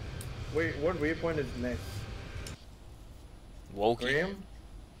 Wait, what waypoint is next? Wokey. Graham?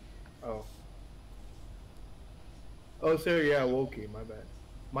 Oh. Oh, sorry, yeah, Wokey, my bad.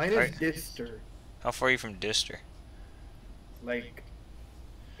 Mine is Right. Dister. How far are you from Dister? Like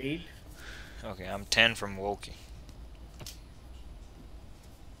 8. Okay, I'm 10 from Wokey.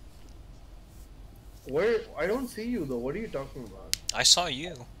 Where? I don't see you though. What are you talking about? I saw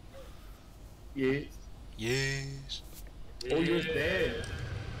you. Yes. Yes. Oh, you're there.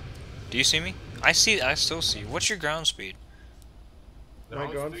 Do you see me? I still see you. What's your ground speed? My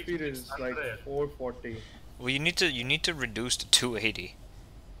ground speed is like 440. Well, you need to reduce to 280.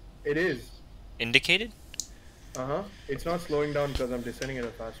 It is. Indicated? Uh-huh. It's not slowing down because I'm descending at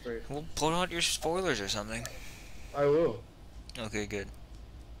a fast rate. Well, put out your spoilers or something. I will. Okay, good.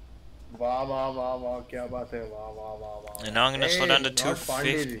 Wah, kya baat hai, wah. And now I'm gonna slow down to not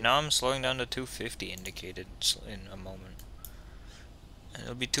 250. Pandey. Now I'm slowing down to 250 indicated in a moment. And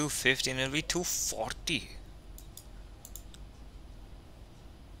it'll be 250 and it'll be 240.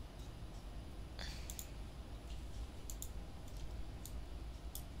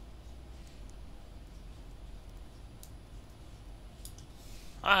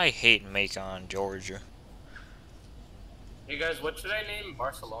 I hate Macon, Georgia. Hey guys, what should I name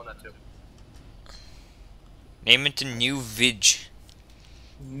Barcelona to? Name it to New Vig.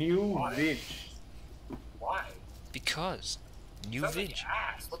 New Vig. Why? Because. New Sounds Vig. like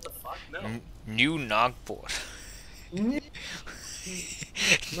ass. What the fuck? No. New Nagpur.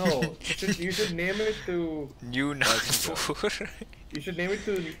 No, you should name it to... New Nagpur. You should name it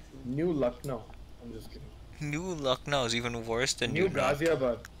to New Lucknow. I'm just kidding. New Lucknow is even worse than New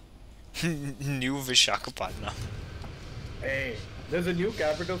Ghaziabad. New Vishakhapatnam. Hey, there's a new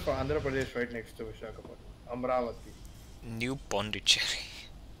capital for Andhra Pradesh right next to Vishakhapatnam. Amravati. New Pondicherry.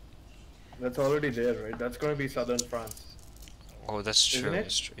 That's already there, right? That's going to be southern France. Oh, that's true. Isn't it?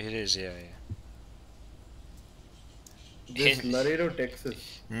 That's true. It is, yeah. This Laredo,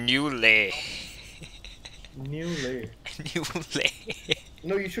 Texas. New Leh. New Leh. New Leh.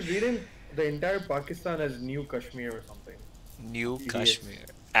 No, you should read in the entire Pakistan as New Kashmir or something. New Idiots. Kashmir.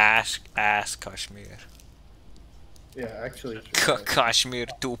 Ass Kashmir. Yeah, actually. it's right. Kashmir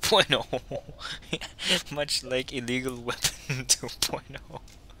 2.0. Much like Illegal Weapon 2.0.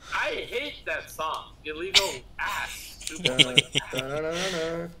 I hate that song. Illegal ass.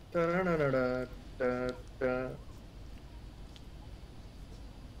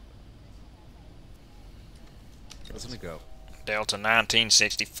 Doesn't it go? Delta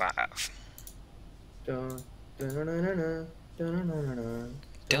 1965.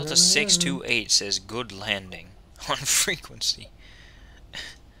 Delta 628 says good landing on frequency.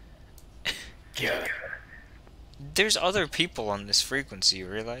 Yeah. There's other people on this frequency, you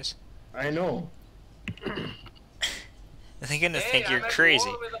realize? I know. They're gonna think you're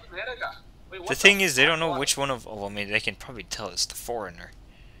crazy. The thing is, they don't know which one of... Oh, I mean, they can probably tell it's the foreigner.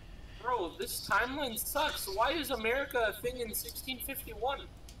 bro, this timeline sucks. Why is America a thing in 1651?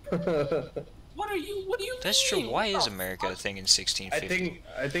 What do you That's mean? true. Why What is the America a fuck? thing in 1650?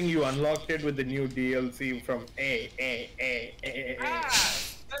 I think you unlocked it with the new DLC from That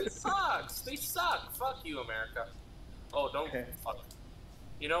sucks. They suck. Fuck you, America. Oh, don't fuck.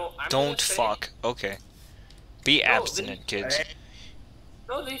 You know, I'm gonna Don't say, fuck. Okay. Be No, abstinent, kids.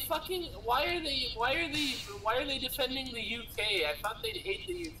 No, they fucking. Why are they defending the UK? I thought they'd hate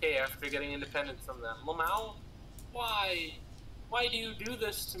the UK after getting independence from them. Lamau, why? Why do you do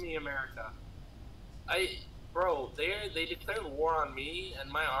this to me, America? Bro, they declared war on me, and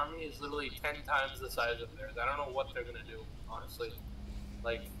my army is literally 10 times the size of theirs. I don't know what they're gonna do, honestly.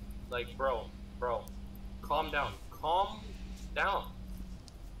 Like, bro, calm down, calm down.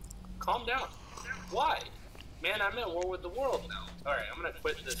 Why? Man, I'm at war with the world now. Alright, I'm gonna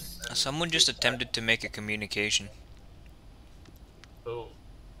quit this. Someone just attempted to make a communication. Who?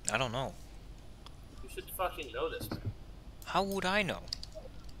 I don't know. You should fucking know this, man. How would I know?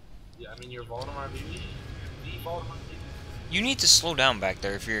 Yeah, I mean, you're Voldemort, baby. The Voldemort, baby. You need to slow down back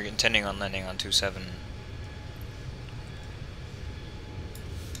there if you're intending on landing on 27.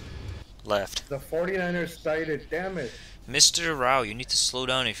 Left. The 49ers sighted, damn it. Mr. Rao, you need to slow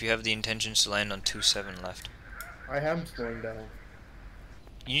down if you have the intentions to land on 27 left. I am slowing down.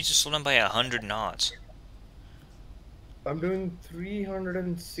 You need to slow down by 100 knots. I'm doing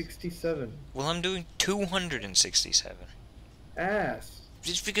 367. Well, I'm doing 267. Ass.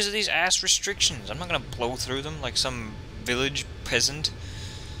 Just because of these ass restrictions. I'm not gonna blow through them like some village peasant.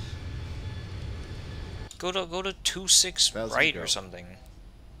 Go to 26 right or something.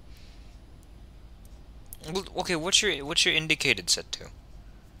 Well, okay, what's your indicated set to?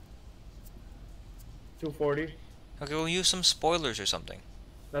 240. Okay, we'll use some spoilers or something.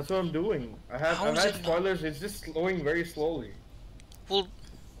 That's what I'm doing. I've had spoilers, it's just slowing very slowly. Well,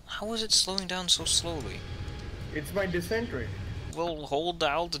 how is it slowing down so slowly? It's my descent rate. Well, hold the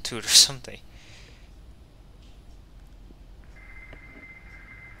altitude or something.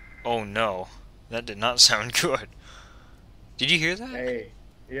 Oh no, that did not sound good. Did you hear that? Hey,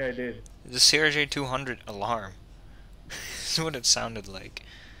 yeah I did. The CRJ-200 alarm. That's what it sounded like.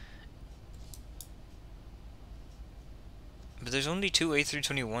 But there's only 2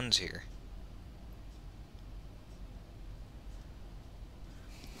 A321s here.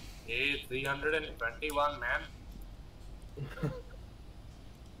 Hey, 321, man.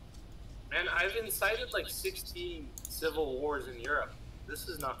 Man, I've incited like 16 civil wars in Europe. This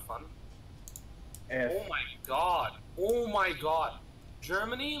is not fun. Oh my god. Oh my god.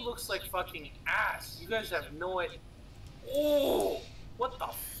 Germany looks like fucking ass. You guys have no idea. Oh! What the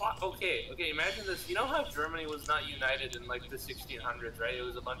fuck? Okay, imagine this. You know how Germany was not united in like the 1600s, right? It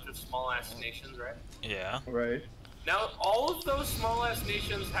was a bunch of small ass nations, right? Yeah. Right. Now, all of those small ass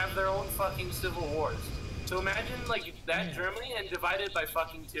nations have their own fucking civil wars. So imagine like that Germany and divided by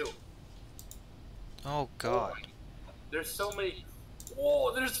fucking 2. Oh god. There's so many.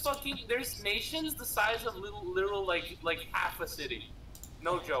 Whoa, there's nations the size of literal like half a city.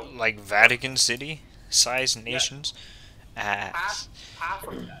 No joke. Like Vatican City size nations? Yeah. Ass. Half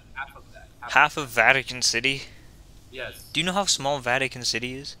of that. Half of Vatican City? Yes. Do you know how small Vatican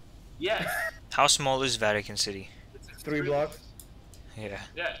City is? Yes. How small is Vatican City? It's 3 blocks? Yeah.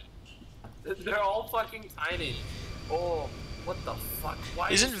 Yeah. They're all fucking tiny. Oh, what the fuck?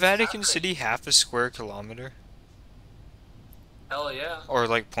 Why Isn't Vatican City half a square kilometer? Hell yeah. Or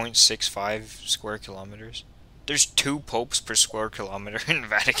like 0.65 square kilometers? There's 2 popes per square kilometer in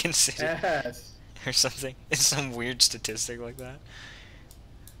Vatican City. Yes. Or something. It's some weird statistic like that.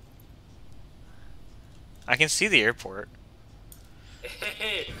 I can see the airport.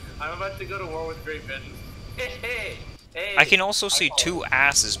 Hey, I'm about to go to war with Great Britain. Hey. I can also see 2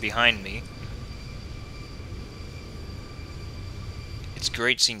 asses behind me. It's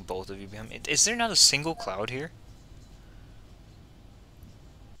great seeing both of you behind me. Is there not a single cloud here?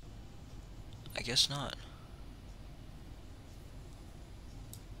 I guess not.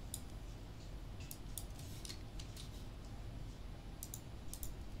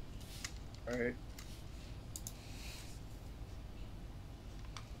 Alright.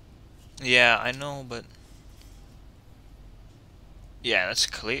 Yeah, I know, but... Yeah, that's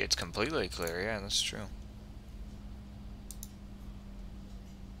clear. It's completely clear. Yeah, that's true.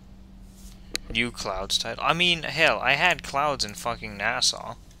 New clouds title. I mean, hell, I had clouds in fucking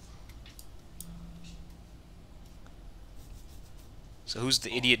Nassau. So who's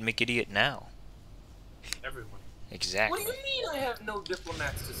the idiot McIdiot now? Everyone. Exactly. What do you mean I have no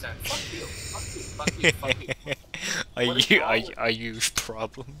diplomats to send? Fuck you. Fuck you. Fuck you. I use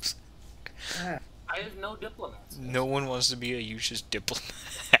problems. I have no diplomats. No one wants to be a useless diplomat.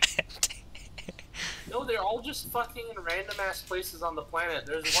 No, they're all just fucking in random ass places on the planet.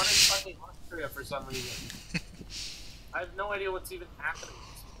 There's one in fucking Austria for some reason. I have no idea what's even happening.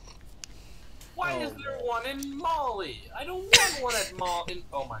 Why is there one in Mali? I don't want one at Mali.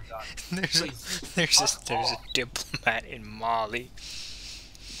 Oh my god. there's a diplomat in Mali.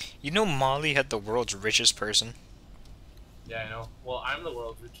 You know Mali had the world's richest person? Yeah, I know. Well, I'm the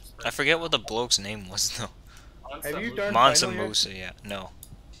world's richest person. I forget what the bloke's name was though. Have you done Mansa final yet? Musa, yeah. No.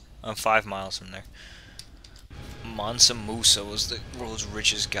 I'm 5 miles from there. Mansa Musa was the world's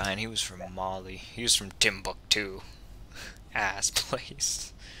richest guy and he was from Mali. He was from Timbuktu. Ass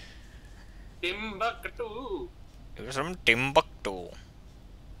place. Timbuktu. He was from Timbuktu.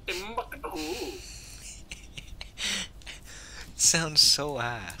 Timbuktu. Sounds so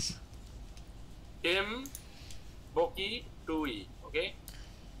ass. Timbuktu. Okay?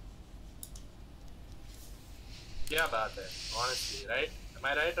 Yeah, about that. Honestly, right? Am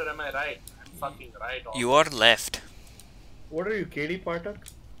I right or am I right? I'm fucking right. You are left. What are you, Katie Partak?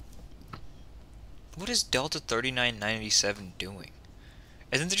 What is Delta 3997 doing?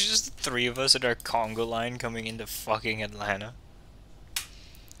 Isn't there just the 3 of us at our Congo line coming into fucking Atlanta?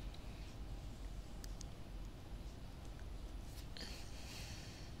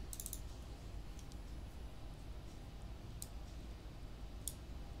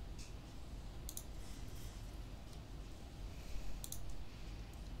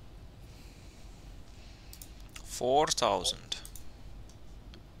 $4,000.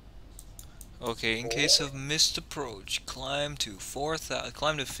 Okay, in case of missed approach, climb to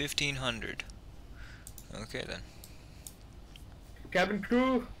 1,500. Okay then. Cabin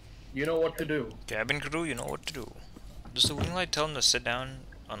crew, you know what to do. Cabin crew, you know what to do. Does the wing light tell them to sit down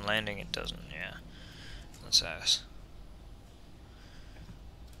on landing? It doesn't, yeah. Let's ask.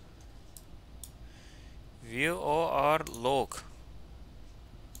 View OR log.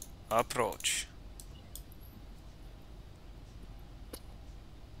 Approach.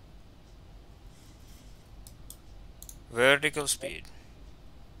 Vertical speed.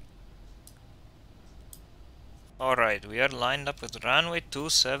 Alright, we are lined up with runway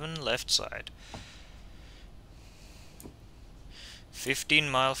 27 left side.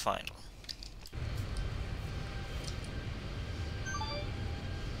 15-mile final.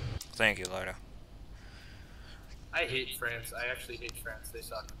 Thank you, Lyra. I hate France. I actually hate France. They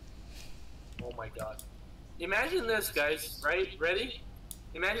suck. Oh my god. Imagine this, guys. Right? Ready?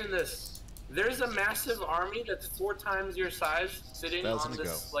 Imagine this. There's a massive army that's 4 times your size sitting on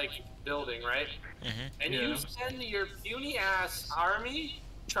this, like, building, right? And you send your puny ass army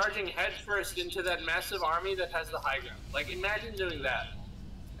charging headfirst into that massive army that has the high ground. Like, imagine doing that.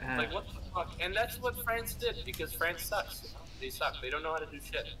 Like, what the fuck? And that's what France did, because France sucks. You know? They suck. They don't know how to do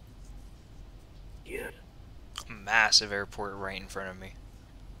shit. Yeah. A massive airport right in front of me.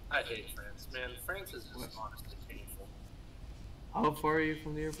 I hate France, man. France is just honestly painful. How far are you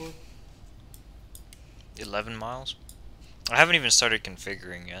from the airport? 11 miles? I haven't even started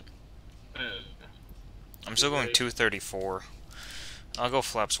configuring yet. I'm still going 234. I'll go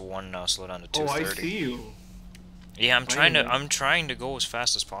flaps 1 now, slow down to 230. Oh, I see you. Yeah, I'm trying to go as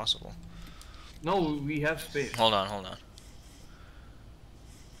fast as possible. No, we have space. Hold on. I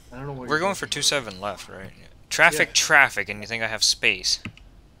don't know what We're going for 27 left, right? Traffic, and you think I have space?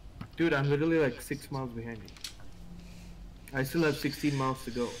 Dude, I'm literally like 6 miles behind you. I still have 16 miles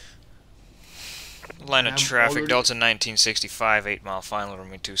to go. Line of traffic, Delta 1965, 8-mile final,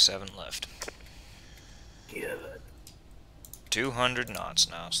 runway 27 left. Yeah. 200 knots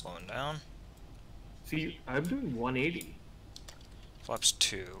now, slowing down. See, I'm doing 180. Flaps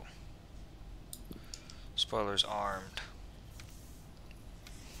 2. Spoilers armed.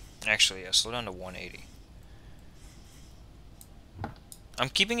 Actually, yeah, slow down to 180. I'm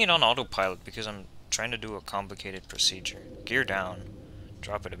keeping it on autopilot because I'm trying to do a complicated procedure. Gear down.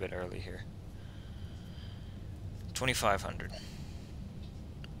 Drop it a bit early here. 2,500.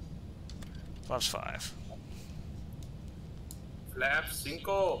 Flaps 5. Flaps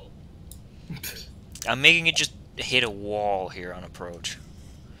 5. I'm making it just hit a wall here on approach.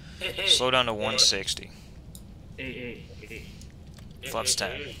 Slow down to 160. Flaps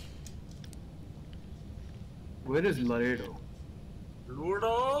 10. Where is Laredo?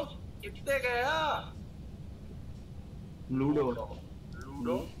 Ludo? Kitte gaya? Ludo.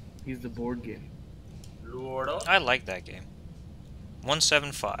 Ludo? He's the board game. Ludo? I like that game.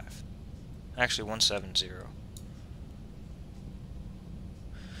 175. Actually, 170.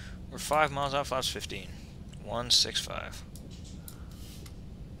 We're 5 miles out, flaps 15. 165.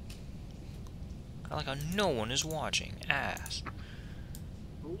 I like how no one is watching. Ass.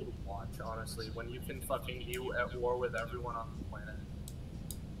 Who would watch, honestly, when you can fucking be at war with everyone on the planet?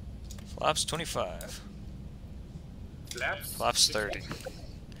 Flaps 25. Flaps? Flaps 30.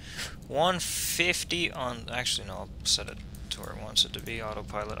 150 on... Actually, no, I'll set it to where it wants it to be.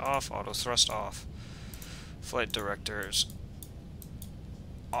 Autopilot off. Auto thrust off. Flight directors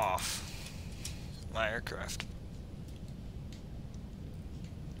off. My aircraft.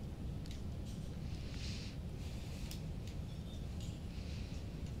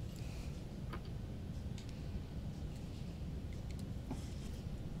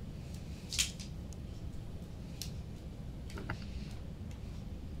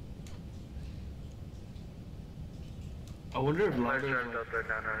 I wonder if Lardo...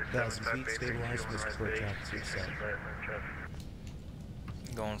 1,000 feet, stabilized, Mr. Square traffic 67.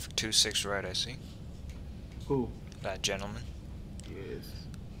 Going for 26 right, I see. Who? That gentleman. Yes.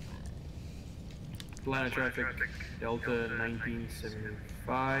 Atlanta traffic, Delta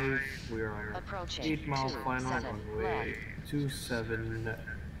 1975. We are on Approaching 8 mile final 27 runway 27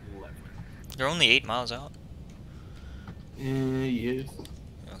 left. You're only 8 miles out? Yes.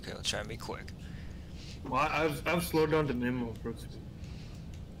 Okay, let's try and be quick. Well, I've slowed down to minimum approach speed.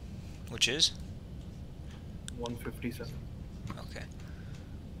 Which is? 157. Okay.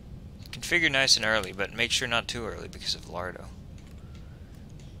 Configure nice and early, but make sure not too early because of Lardo.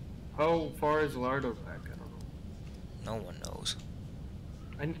 How far is Lardo back? I don't know. No one knows.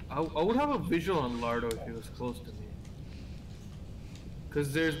 I would have a visual on Lardo if he was close to me.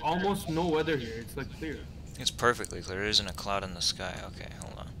 Because there's almost no weather here. It's like clear. It's perfectly clear. There isn't a cloud in the sky. Okay,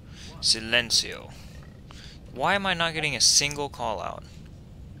 hold on. Silencio. Why am I not getting a single call out?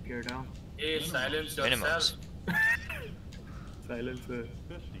 Gear down. Hey, silence yourself. Minimums. Silence.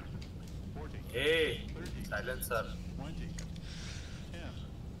 Hey, silencer.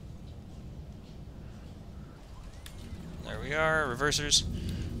 There we are, reversers.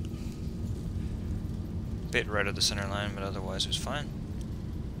 Bit right of the center line, but otherwise it was fine.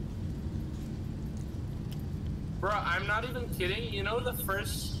 Bro, I'm not even kidding. You know the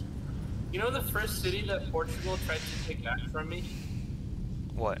first city that Portugal tried to take back from me?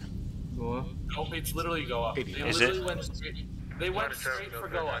 What? Goa. No, it's literally Goa. They Is literally it? went straight. They went straight for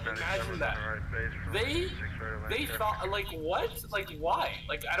Goa. Imagine that. They thought like what? Like why?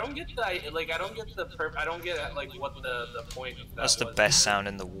 Like I don't get the I don't get the I don't get like what the point of that That's the was. best sound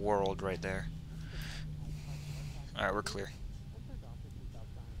in the world right there. Alright, we're clear.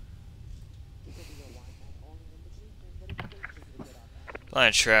 Line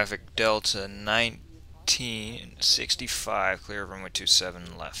of traffic, Delta 1965, clear of runway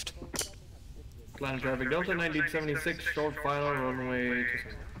 27 left. Atlanta traffic, Delta 1976, short final, runway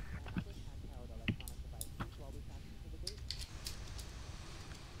 27.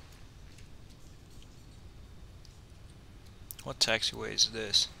 What taxiway is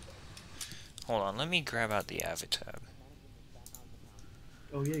this? Hold on, let me grab out the Avitab.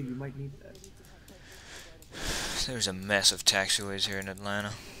 Oh yeah, you might need that. There's a mess of taxiways here in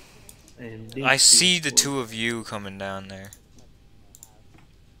Atlanta. And I see the two of you coming down there.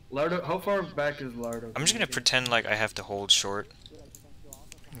 Lardo, how far back is Lardo? I'm just gonna pretend like I have to hold short.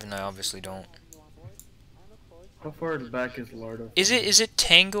 Even though I obviously don't. How far back is Lardo? Is it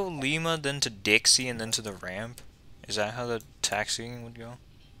Tango, Lima, then to Dixie, and then to the ramp? Is that how the taxiing would go?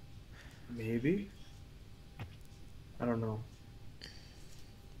 Maybe. I don't know.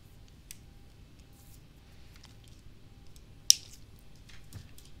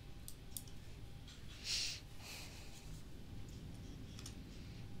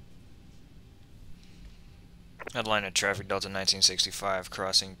 Atlanta traffic, Delta 1965,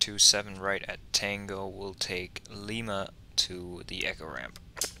 crossing 27 right at Tango, will take Lima to the Echo ramp.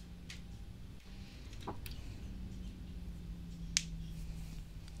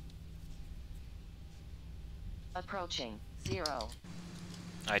 Approaching 0.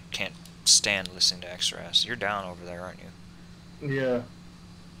 I can't stand listening to X-Ras. You're down over there, aren't you? Yeah.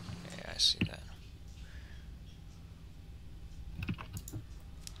 Yeah, I see that.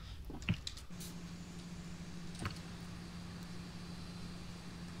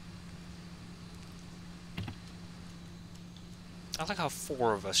 I like how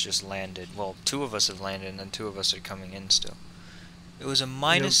 4 of us just landed. Well, 2 of us have landed and then 2 of us are coming in still. It was a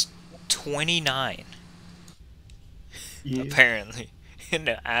minus 29. Yeah. Apparently. In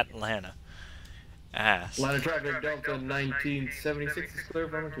Atlanta. Ass. Atlanta traffic, Delta 1976 is clear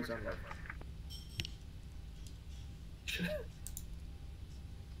from Tucson left.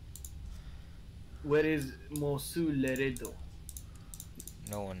 Where is Mosul Laredo?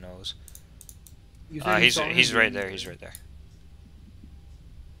 No one knows. You said you saw him He's right in- there, he's right there.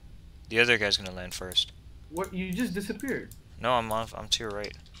 The other guy's gonna land first. What? You just disappeared. No, I'm to your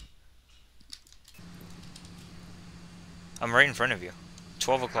right. I'm right in front of you.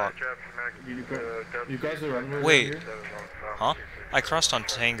 12 o'clock. You guys are running Wait. here? Huh? I crossed on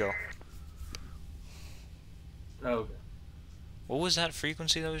Tango. Oh, okay. What was that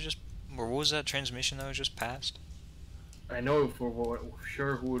frequency that was just... Or what was that transmission that was just passed? I know for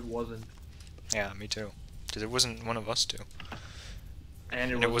sure who it wasn't. Yeah, me too. Because it wasn't one of us two.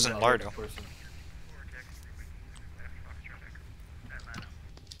 And it wasn't the other Lardo. person.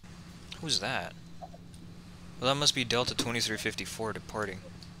 Who's that? Well, that must be Delta 2354 departing.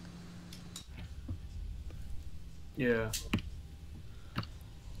 Yeah.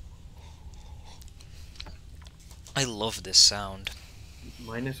 I love this sound.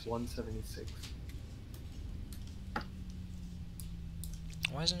 Minus 176.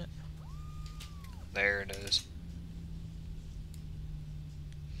 Why isn't it? There it is.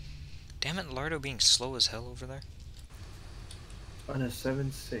 Damn it, Lardo being slow as hell over there. On a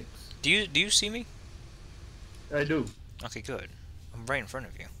 7.6. Do you see me? I do. Okay, good. I'm right in front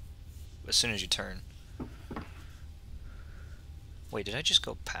of you. As soon as you turn. Wait, did I just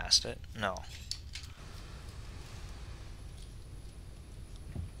go past it? No.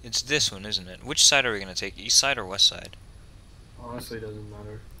 It's this one, isn't it? Which side are we gonna take? East side or west side? Honestly, it doesn't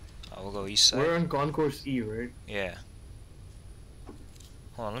matter. We'll go east side. We're on concourse E, right? Yeah.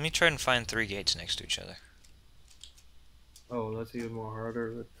 Hold on, let me try and find 3 gates next to each other. Oh, that's even more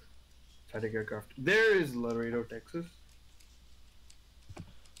harder with static aircraft. There is Laredo, Texas.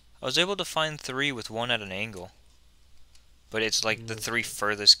 I was able to find 3 with 1 at an angle. But it's like the 3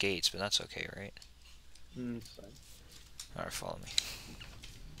 furthest gates, but that's okay, right? It's fine. Alright, follow me.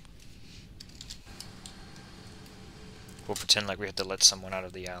 We'll pretend like we have to let someone out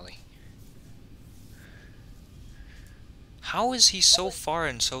of the alley. How is he so far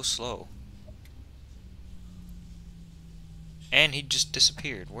and so slow? And he just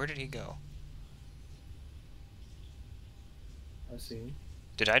disappeared. Where did he go? I see him.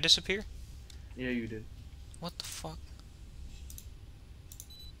 Did I disappear? Yeah, you did. What the fuck?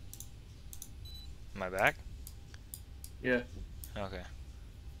 Am I back? Yeah. Okay.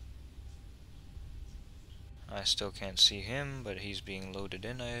 I still can't see him, but he's being loaded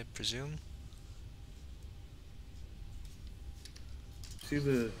in, I presume. See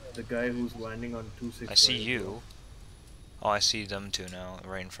the guy who's landing on 265? I see you. Oh, I see them two now,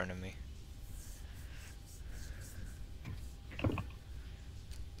 right in front of me.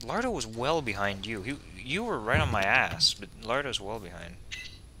 Lardo was well behind you. You were right on my ass, but Lardo's well behind.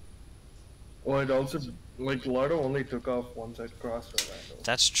 Well, it also, like, Lardo only took off once I crossed Orlando.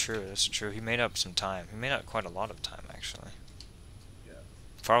 That's true, that's true. He made up some time. He made up quite a lot of time, actually. Yeah.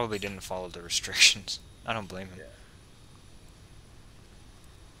 Probably didn't follow the restrictions. I don't blame him. Yeah.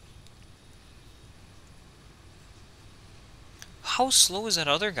 How slow is that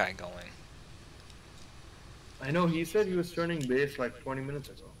other guy going? I know, he said he was turning base like 20 minutes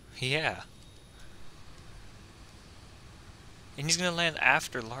ago. Yeah. And he's gonna land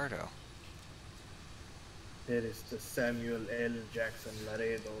after Lardo. There is the Samuel L. Jackson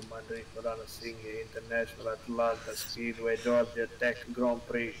Laredo Madrid Singh International Atlanta Speedway Georgia Tech Grand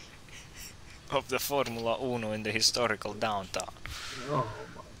Prix Of the Formula Uno in the historical downtown. Oh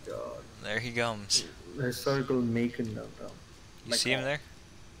my god. There he comes. The historical Macon downtown. You see him there?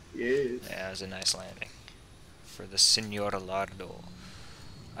 Yes. Yeah, it was a nice landing. For the Senor Lardo.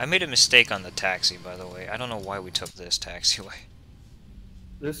 I made a mistake on the taxi, by the way. I don't know why we took this taxiway.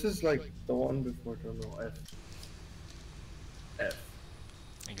 This is like the one before Terminal F. F.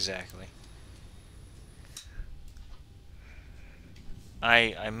 Exactly.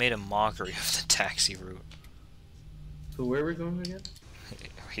 I made a mockery of the taxi route. So where are we going again?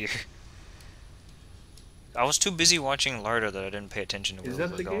 Here. I was too busy watching Lardo that I didn't pay attention to where Is we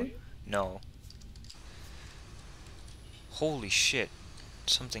that were the going. gate? No. Holy shit.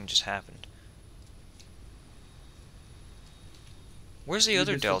 Something just happened. Where's the You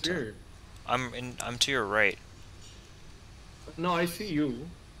other Delta? disappeared. I'm to your right. No, I see you.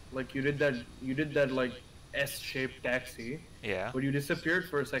 Like you did that like S-shaped taxi. Yeah. But you disappeared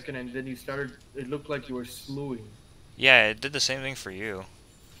for a second and then you started, it looked like you were slewing. Yeah, it did the same thing for you.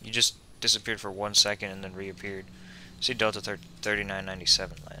 You just disappeared for 1 second and then reappeared. See Delta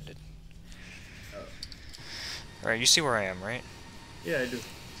 3997 landed. Alright, you see where I am, right? Yeah, I do.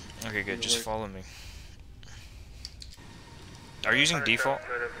 Okay, good. Just follow me. Are you using default?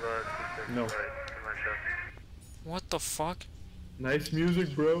 No. What the fuck? Nice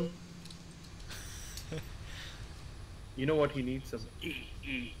music, bro. You know what he needs? Some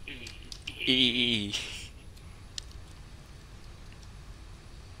E.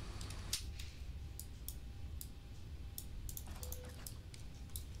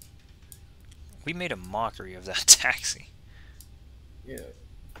 We made a mockery of that taxi. Yeah.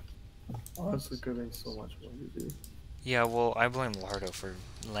 Honestly, could have been so much more to do. Yeah, well, I blame Lardo for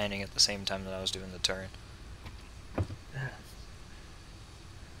landing at the same time that I was doing the turn.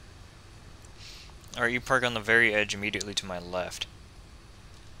 Alright, you park on the very edge immediately to my left.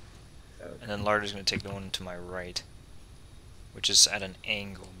 Okay. And then Lardo's going to take the one to my right. Which is at an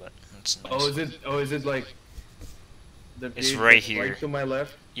angle, but that's nice. Oh, is it like... It's right here. Right to my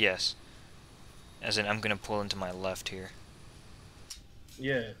left? Yes. As in, I'm going to pull into my left here.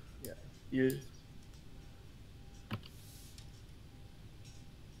 Yeah. Yes.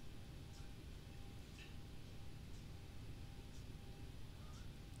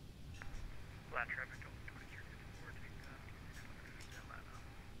 Flat traffic, 2354, take Atlanta.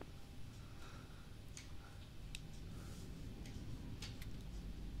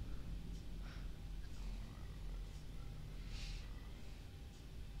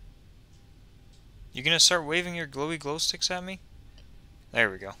 You gonna start waving your glowy glow sticks at me? There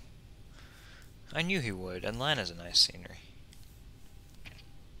we go. I knew he would. Atlanta's a nice scenery.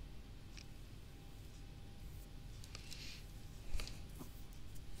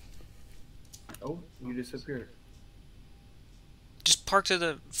 Oh, you disappeared. Just park to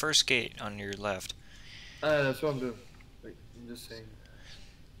the first gate on your left. That's what I'm doing. Wait, I'm just saying.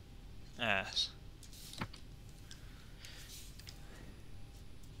 Ass.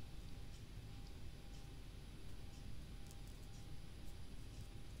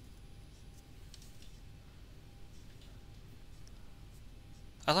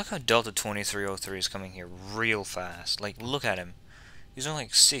 I like how Delta 2303 is coming here real fast. Like, look at him. He's only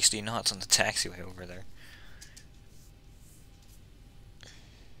like 60 knots on the taxiway over there.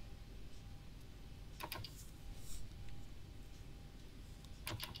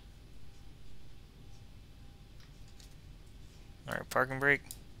 Alright, parking brake.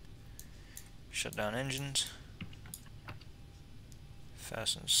 Shut down engines.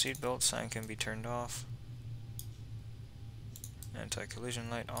 Fasten seatbelt, sign can be turned off. Anti-collision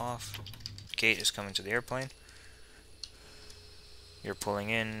light off. Gate is coming to the airplane. You're pulling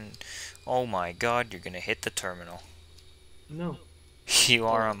in. Oh my god, you're gonna hit the terminal. No. You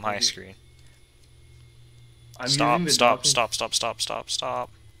are on my screen. I'm Stop.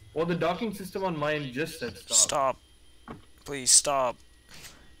 Well, the docking system on mine just said stop. Stop. Please stop.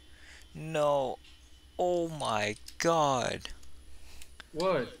 No. Oh my god.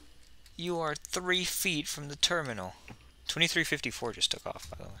 What? You are 3 feet from the terminal. 2354 just took off,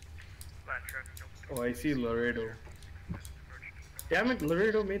 by the way. Flat traffic, Oh, I see Laredo. Damn it,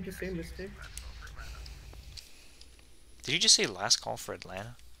 Laredo made the same mistake. Did you just say last call for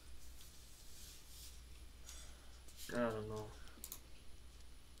Atlanta? I don't know.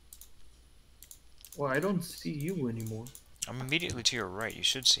 Well, I don't see you anymore. I'm immediately to your right. You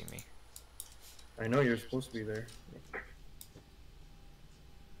should see me. I know you're supposed to be there.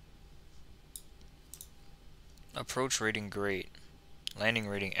 Approach rating great. Landing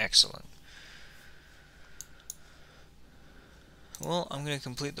rating excellent. Well, I'm gonna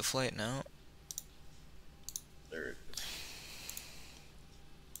complete the flight now. There it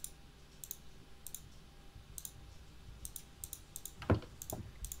is.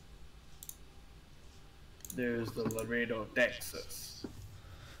 There's the Laredo, Texas.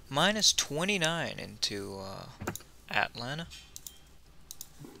 Minus 29 into Atlanta.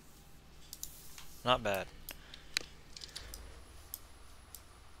 Not bad.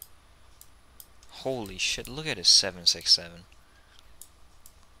 Holy shit, look at his 767.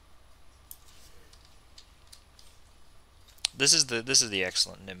 This is the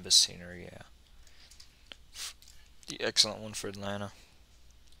excellent Nimbus scenery, yeah. The excellent one for Atlanta.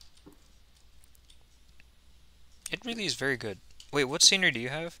 It really is very good. Wait, what scenery do you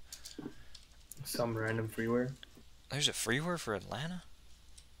have? Some random freeware. There's a freeware for Atlanta?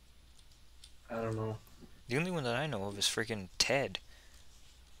 I don't know. The only one that I know of is freaking Ted.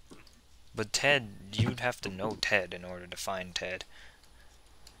 But Ted, you'd have to know Ted in order to find Ted.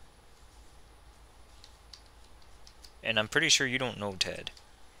 And I'm pretty sure you don't know Ted.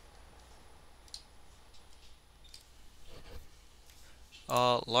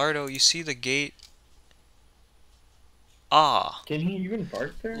 Lardo, you see the gate? Ah! Can he even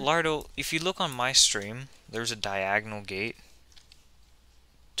park there? Lardo, if you look on my stream, there's a diagonal gate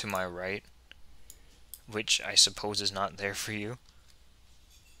to my right, which I suppose is not there for you.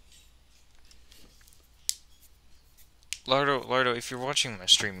 Lardo, if you're watching my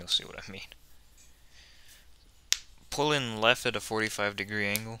stream, you'll see what I mean. Pull in left at a 45-degree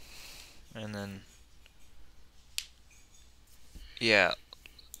angle, and then... yeah,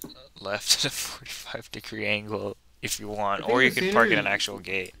 left at a 45-degree angle if you want, or you can park at an actual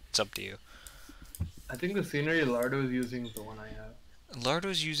gate. It's up to you. I think the scenery Lardo is using is the one I have.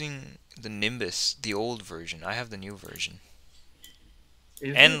 Lardo's using the Nimbus, the old version. I have the new version.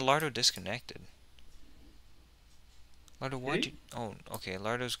 Is And it? Lardo disconnected. Lardo, why'd you... Did Oh, okay,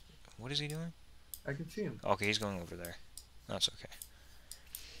 Lardo's... What is he doing? I can see him. Okay, he's going over there. That's okay.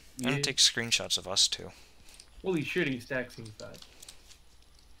 I'm Yeah. gonna take screenshots of us too. Holy shit, he's taxiing fast.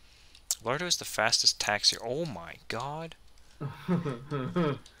 Lardo is the fastest taxi. Oh my god.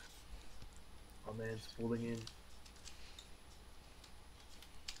 Oh man, it's pulling in.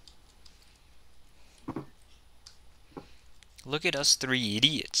 Look at us three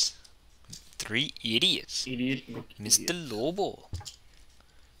idiots. Three idiots. Idiot Mr. McIdiot. Lobo.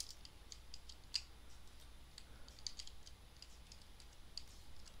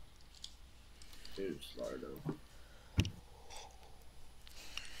 There's Lardo.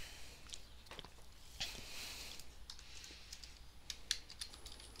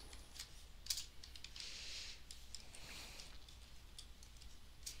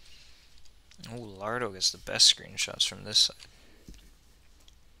 Oh, Lardo gets the best screenshots from this side.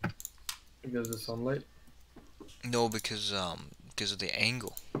 Because of the sunlight? No, because of the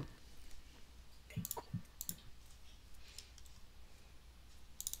angle.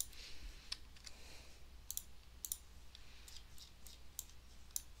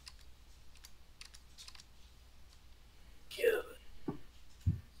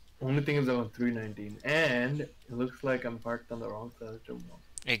 Only thing is I'm on 319, and it looks like I'm parked on the wrong side of the terminal.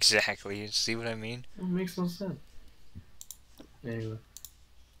 Exactly. You see what I mean? It makes no sense. Anyway.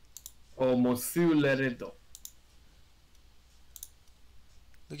 Oh, Monsieur Laredo.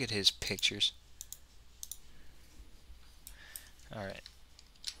 Look at his pictures. All right.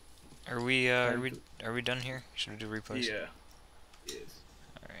 Are we done here? Should we do replays? Yeah. Yes.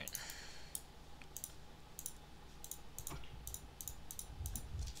 All right.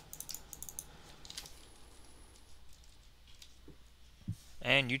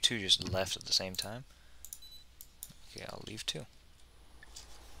 And you two just left at the same time. Okay, I'll leave too.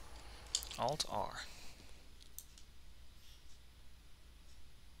 Alt R.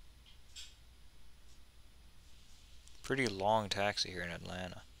 Pretty long taxi here in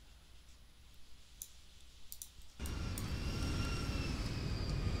Atlanta.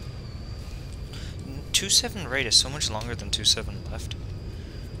 N- 27 right is so much longer than 27 left.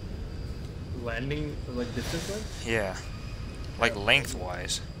 Landing, like distance wise? Yeah. Like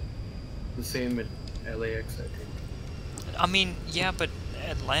lengthwise. The same at LAX, I think. I mean, yeah, but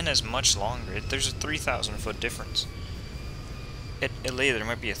Atlanta's much longer. There's a 3,000 foot difference. At LA there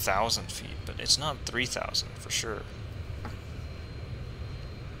might be 1,000 feet, but it's not 3,000 for sure.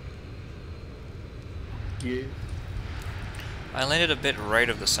 Yeah. I landed a bit right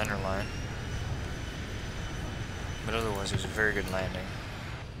of the center line. But otherwise it was a very good landing.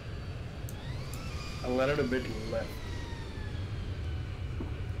 I landed a bit left.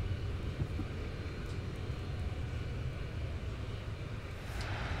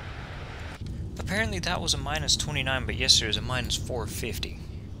 Apparently that was a minus 29, but yesterday was a minus 450.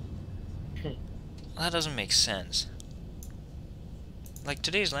 That doesn't make sense. Like,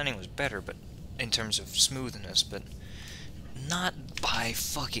 today's landing was better, but in terms of smoothness, but not by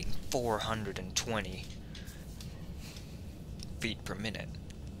fucking 420 feet per minute.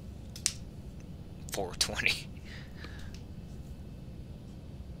 420.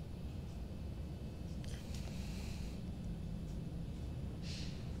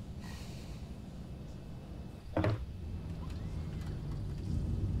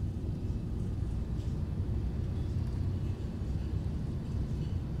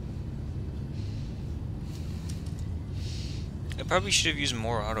 I probably should have used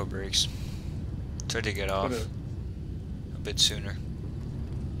more auto brakes. Tried to get off a bit sooner.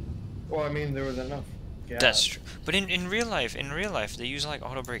 Well, I mean, there was enough gas. That's true. But in real life, they use like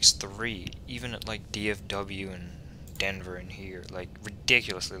auto brakes 3, even at like DFW and Denver and here, like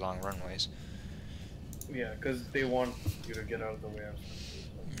ridiculously long runways. Yeah, because they want you to get out of the way or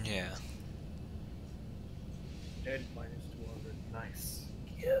something. Yeah. Dead minus 200. Nice.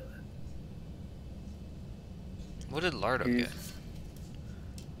 Yeah. What did Lardo get?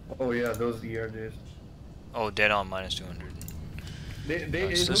 Oh yeah, those ERJs. Oh, dead on minus 200.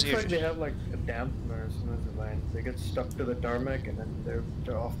 It so looks those like they have like a dampener as soon as they land. They get stuck to the tarmac and then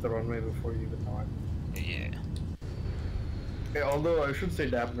they're off the runway before you even know it. Yeah. Yeah, although I should say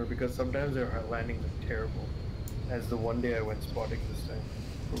dampener because sometimes their landings are terrible. As the one day I went spotting this time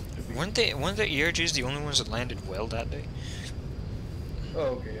proved to be. Weren't the ERGs the only ones that landed well that day?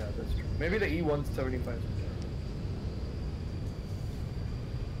 Oh, okay, yeah, that's true. Maybe the E175.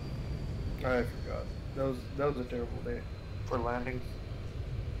 I forgot. That was a terrible day for landings.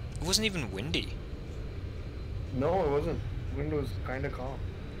 It wasn't even windy. No, it wasn't. Wind was kind of calm.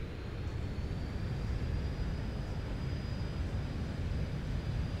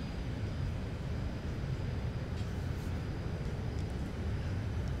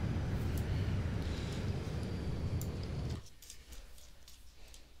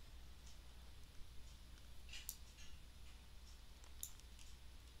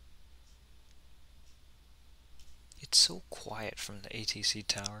 It's so quiet from the ATC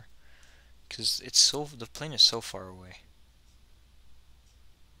tower, because the plane is so far away.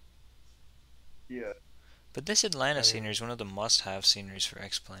 Yeah. But this Atlanta scenery is one of the must-have sceneries for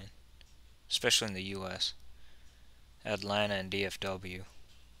X-Plane, especially in the U.S. Atlanta and DFW.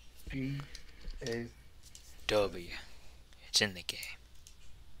 W. It's in the game.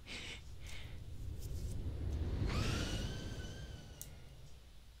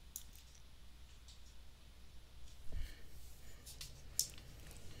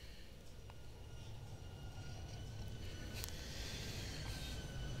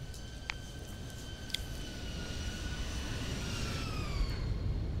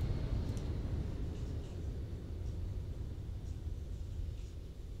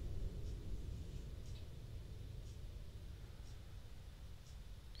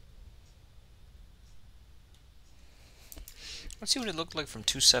 Let's see what it looked like from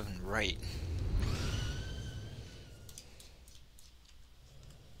 27 right.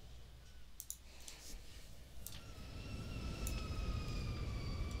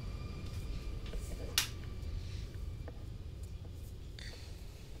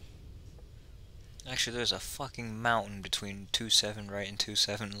 Actually, there's a fucking mountain between 27 right and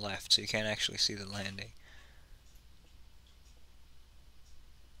 27 left, so you can't actually see the landing.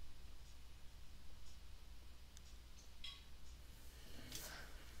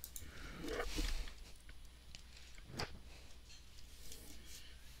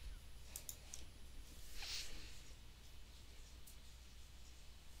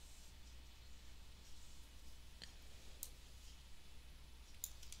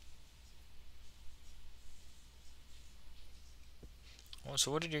 Well, so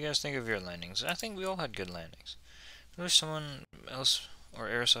what did you guys think of your landings? I think we all had good landings. I wish someone else or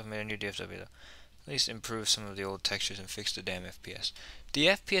Aerosoft made a new DFW though. At least improve some of the old textures and fix the damn FPS. The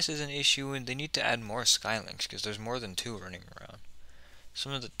FPS is an issue and they need to add more Skylinks because there's more than 2 running around.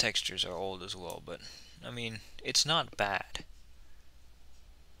 Some of the textures are old as well, but I mean, it's not bad.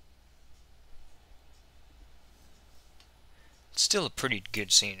 It's still a pretty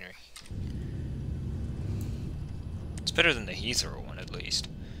good scenery. It's better than the Heathrow one, at least.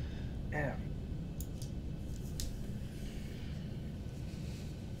 Yeah.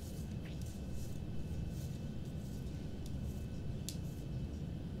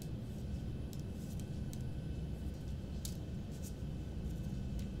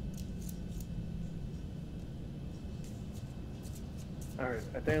 Alright,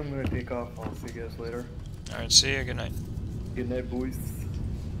 I think I'm gonna take off. I'll see you guys later. Alright, see ya, good night. Good night, boys.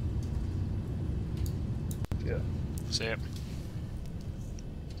 Yeah. See ya.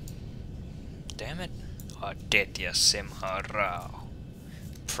 Damn it. Aditya Simha Rao.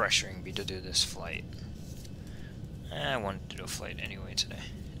 Pressuring me to do this flight. I wanted to do a flight anyway today.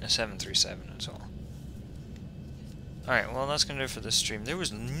 In a 737, that's all. Alright, well that's gonna do it for this stream. There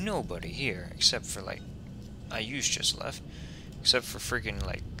was nobody here, except for like... Ayush just left. Except for freaking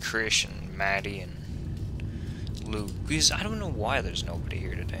like Krish and Maddie and Luke. Because I don't know why there's nobody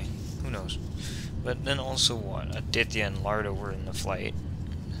here today. Who knows? But then also what? Aditya and Larda were in the flight.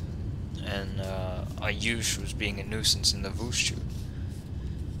 And Ayush was being a nuisance in the Voosh shoot.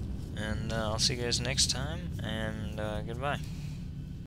 And I'll see you guys next time, and goodbye.